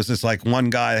not like it was just like one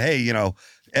guy, hey, you know,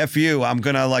 F you, I'm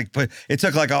gonna like put it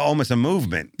took like almost a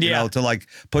movement, you know, to like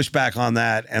push back on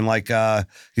that. And like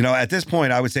you know, at this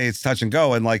point I would say it's touch and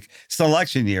go and like it's an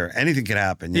election year. Anything can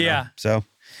happen, you know? So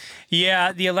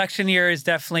the election year is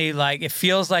definitely like it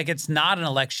feels like it's not an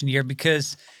election year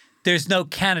because there's no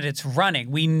candidates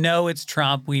running. We know it's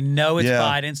Trump. We know it's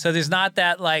Biden. So there's not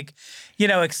that like, you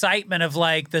know, excitement of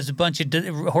like there's a bunch of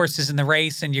horses in the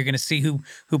race and you're going to see who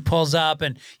pulls up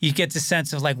and you get the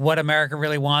sense of like what America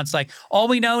really wants. Like all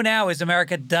we know now is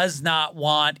America does not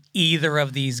want either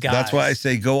of these guys. That's why I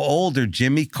say go older.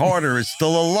 Jimmy Carter is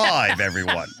still alive,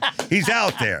 everyone. He's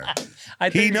out there.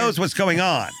 He knows what's going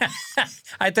on.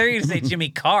 I thought you were going to say Jimmy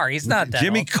Carr. He's not that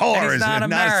Jimmy old. Carr is not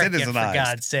American, citizenized. for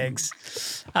God's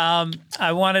sakes.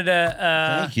 I wanted to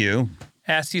thank you.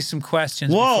 Ask you some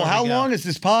questions. Whoa, how long is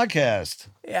this podcast?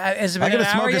 Has it been I gotta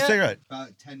an hour smoke yet? a cigarette. About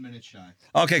 10 minutes shy.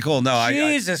 Okay, cool. No,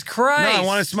 Jesus Christ. No, I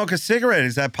want to smoke a cigarette.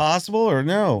 Is that possible or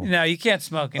no? No, you can't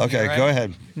smoke in Okay, here, right? go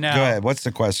ahead. No. Go ahead. What's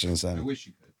the questions then? I wish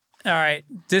you could. All right.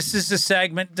 This is a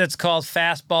segment that's called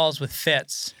Fastballs with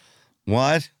Fitz.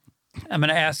 What? I'm going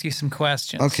to ask you some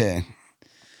questions. Okay.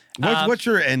 What's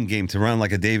your end game? To run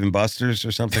like a Dave and Buster's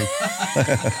or something?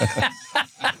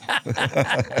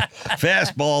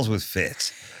 Fastballs with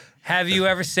Fitz. Have you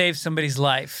ever saved somebody's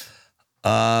life?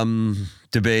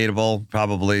 Debatable,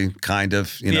 probably, kind of,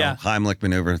 Heimlich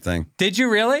maneuver thing. Did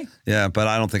you really? Yeah, but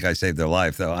I don't think I saved their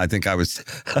life, though. I think I was.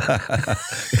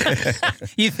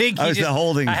 You think I was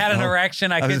holding? I had an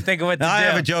erection. I couldn't think of what to do. I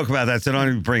have a joke about that, so don't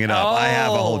even bring it up. I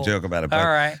have a whole joke about it. But all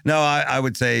right. No, I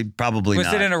would say probably not.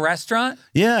 Was it in a restaurant?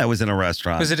 Yeah, it was in a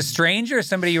restaurant. Was it a stranger or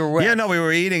somebody you were with? Yeah, no, we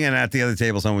were eating, and at the other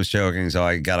table, someone was choking, so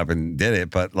I got up and did it.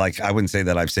 But I wouldn't say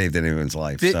that I've saved anyone's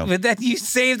life. But that you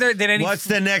saved their? Did any? What's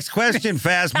the next question,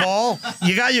 fastball?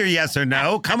 You got your yes or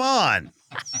no? Come on.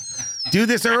 Do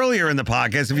this earlier in the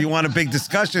podcast if you want a big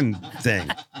discussion thing.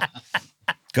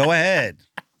 Go ahead.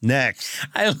 Next.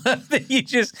 I love that you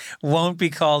just won't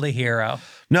be called a hero.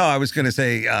 No, I was going to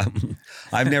say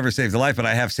I've never saved a life, but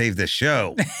I have saved this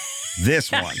show.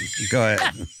 This one. Go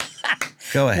ahead.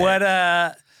 Go ahead.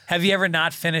 What? Have you ever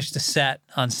not finished a set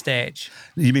on stage?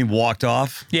 You mean walked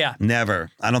off? Yeah. Never.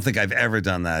 I don't think I've ever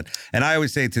done that. And I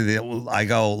always say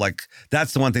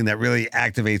that's the one thing that really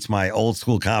activates my old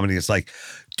school comedy. It's like,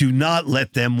 do not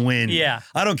let them win. Yeah.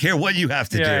 I don't care what you have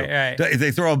to do. Right. If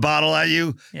they throw a bottle at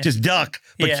you, just duck.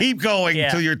 But keep going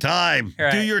until your time.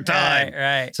 Right. Do your time.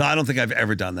 Right. So I don't think I've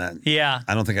ever done that. Yeah.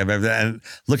 I don't think I've ever done that. And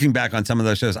looking back on some of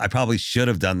those shows, I probably should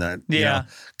have done that. Yeah.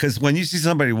 Because when you see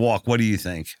somebody walk, what do you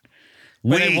think?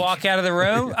 When they walk out of the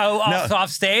room? Off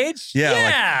stage?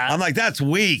 Yeah. I'm like, that's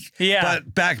weak. Yeah.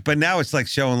 But now it's like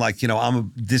showing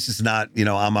this is not, I'm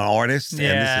an artist and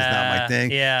this is not my thing.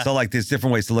 Yeah. So there's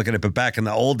different ways to look at it. But back in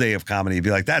the old day of comedy, you'd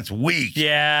be like, that's weak.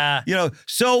 Yeah.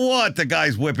 So what? The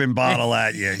guy's whipping bottle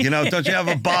at you. Don't you have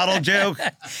a bottle joke?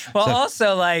 Well,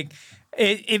 also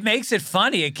it makes it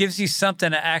funny. It gives you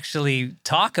something to actually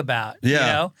talk about.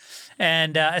 Yeah.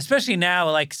 And especially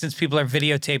now, since people are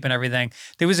videotaping everything,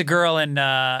 there was a girl in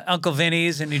Uncle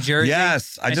Vinny's in New Jersey.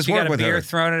 Yes, I just worked with her. She got a beer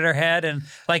thrown at her head, and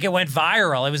it went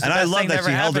viral. It was the best thing that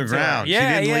ever happened to her. And I love that she held her ground.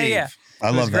 Yeah, she didn't leave. Yeah.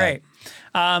 I love that. Great.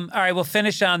 All right, we'll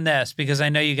finish on this because I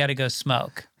know you got to go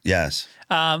smoke. Yes.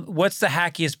 What's the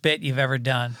hackiest bit you've ever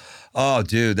done? Oh,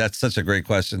 dude, that's such a great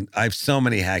question. I have so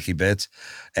many hacky bits,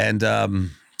 and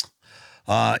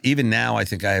even now, I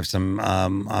think I have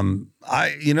some.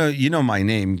 You know my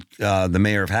name, the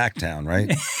mayor of Hacktown, right?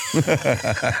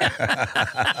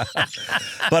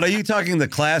 But are you talking the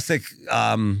classic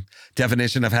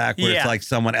definition of hack, where it's like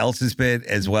someone else's bit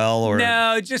as well, or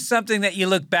no, just something that you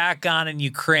look back on and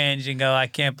you cringe and go, "I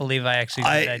can't believe I actually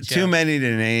did that joke." Too many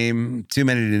to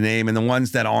name, and the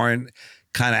ones that aren't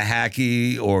kind of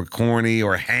hacky or corny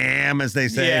or ham, as they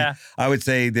say. Yeah. I would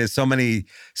say there's so many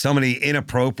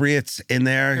inappropriates in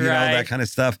there, you know, that kind of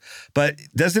stuff. But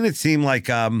doesn't it seem like,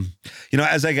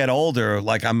 as I get older,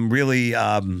 I'm really,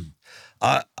 I'm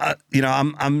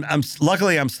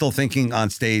luckily I'm still thinking on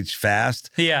stage fast.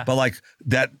 Yeah. But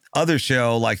that other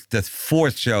show, the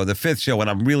fifth show, when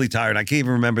I'm really tired, I can't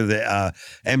even remember the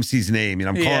MC's name.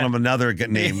 I'm calling him another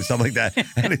name and stuff like that,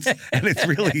 and it's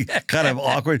really kind of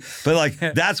awkward.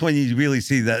 But that's when you really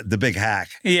see the big hack.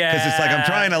 Yeah, because it's I'm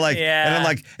trying to and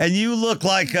I'm and you look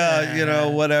like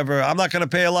whatever. I'm not going to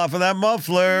pay a lot for that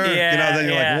muffler. Yeah, then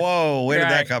you're whoa, where did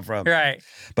that come from? Right.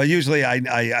 But usually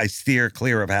I steer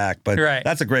clear of hack. But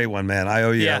that's a great one, man. I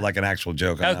owe you an actual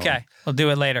joke on that one. We'll do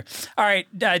it later. All right,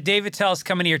 Dave Attell's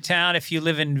coming to your town. If you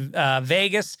live in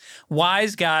Vegas,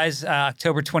 Wise Guys,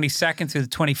 October 22nd through the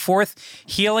 24th.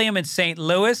 Helium in St.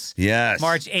 Louis. Yes.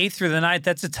 March 8th through the 9th.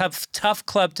 That's a tough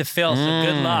club to fill, so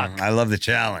good luck. I love the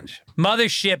challenge.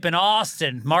 Mothership in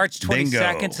Austin, March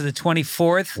 22nd to the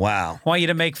 24th. Wow. I want you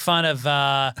to make fun of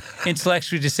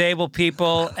intellectually disabled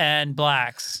people and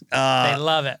blacks. They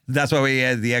love it. That's why we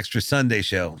had the extra Sunday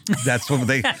show. That's what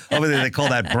over there they call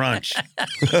that brunch.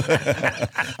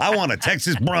 I want a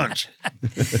Texas brunch.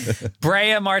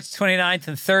 Brea, March 29th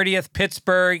and 30th.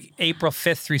 Pittsburgh, April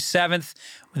 5th through 7th.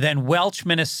 Then Welch,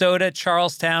 Minnesota,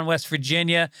 Charlestown, West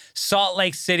Virginia, Salt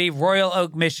Lake City, Royal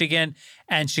Oak, Michigan,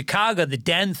 and Chicago, the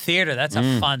Den Theater. That's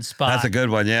a fun spot. That's a good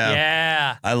one, yeah.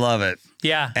 Yeah. I love it.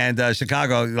 Yeah. And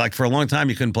Chicago, for a long time,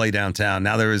 you couldn't play downtown.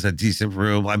 Now there is a decent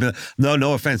room. I mean,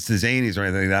 no offense to Zanies or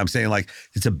anything. I'm saying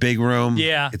it's a big room.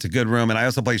 Yeah. It's a good room. And I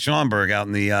also play Schaumburg out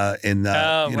in the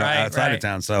outside of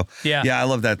town. So yeah, I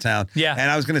love that town. Yeah. And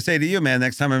I was going to say to you, man,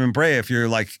 next time I'm in Brea, if you're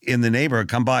in the neighborhood,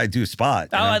 come by, do a spot.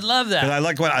 Oh, I'd love that.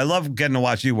 Because I love getting to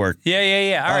watch you work.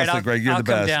 Yeah. All right, Honestly, Greg, you're the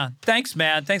best. Come down. Thanks,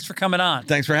 man. Thanks for coming on.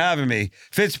 Thanks for having me.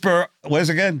 What is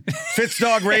it again? Fitz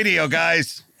Dog Radio,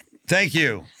 guys. Thank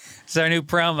you. It's our new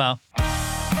promo.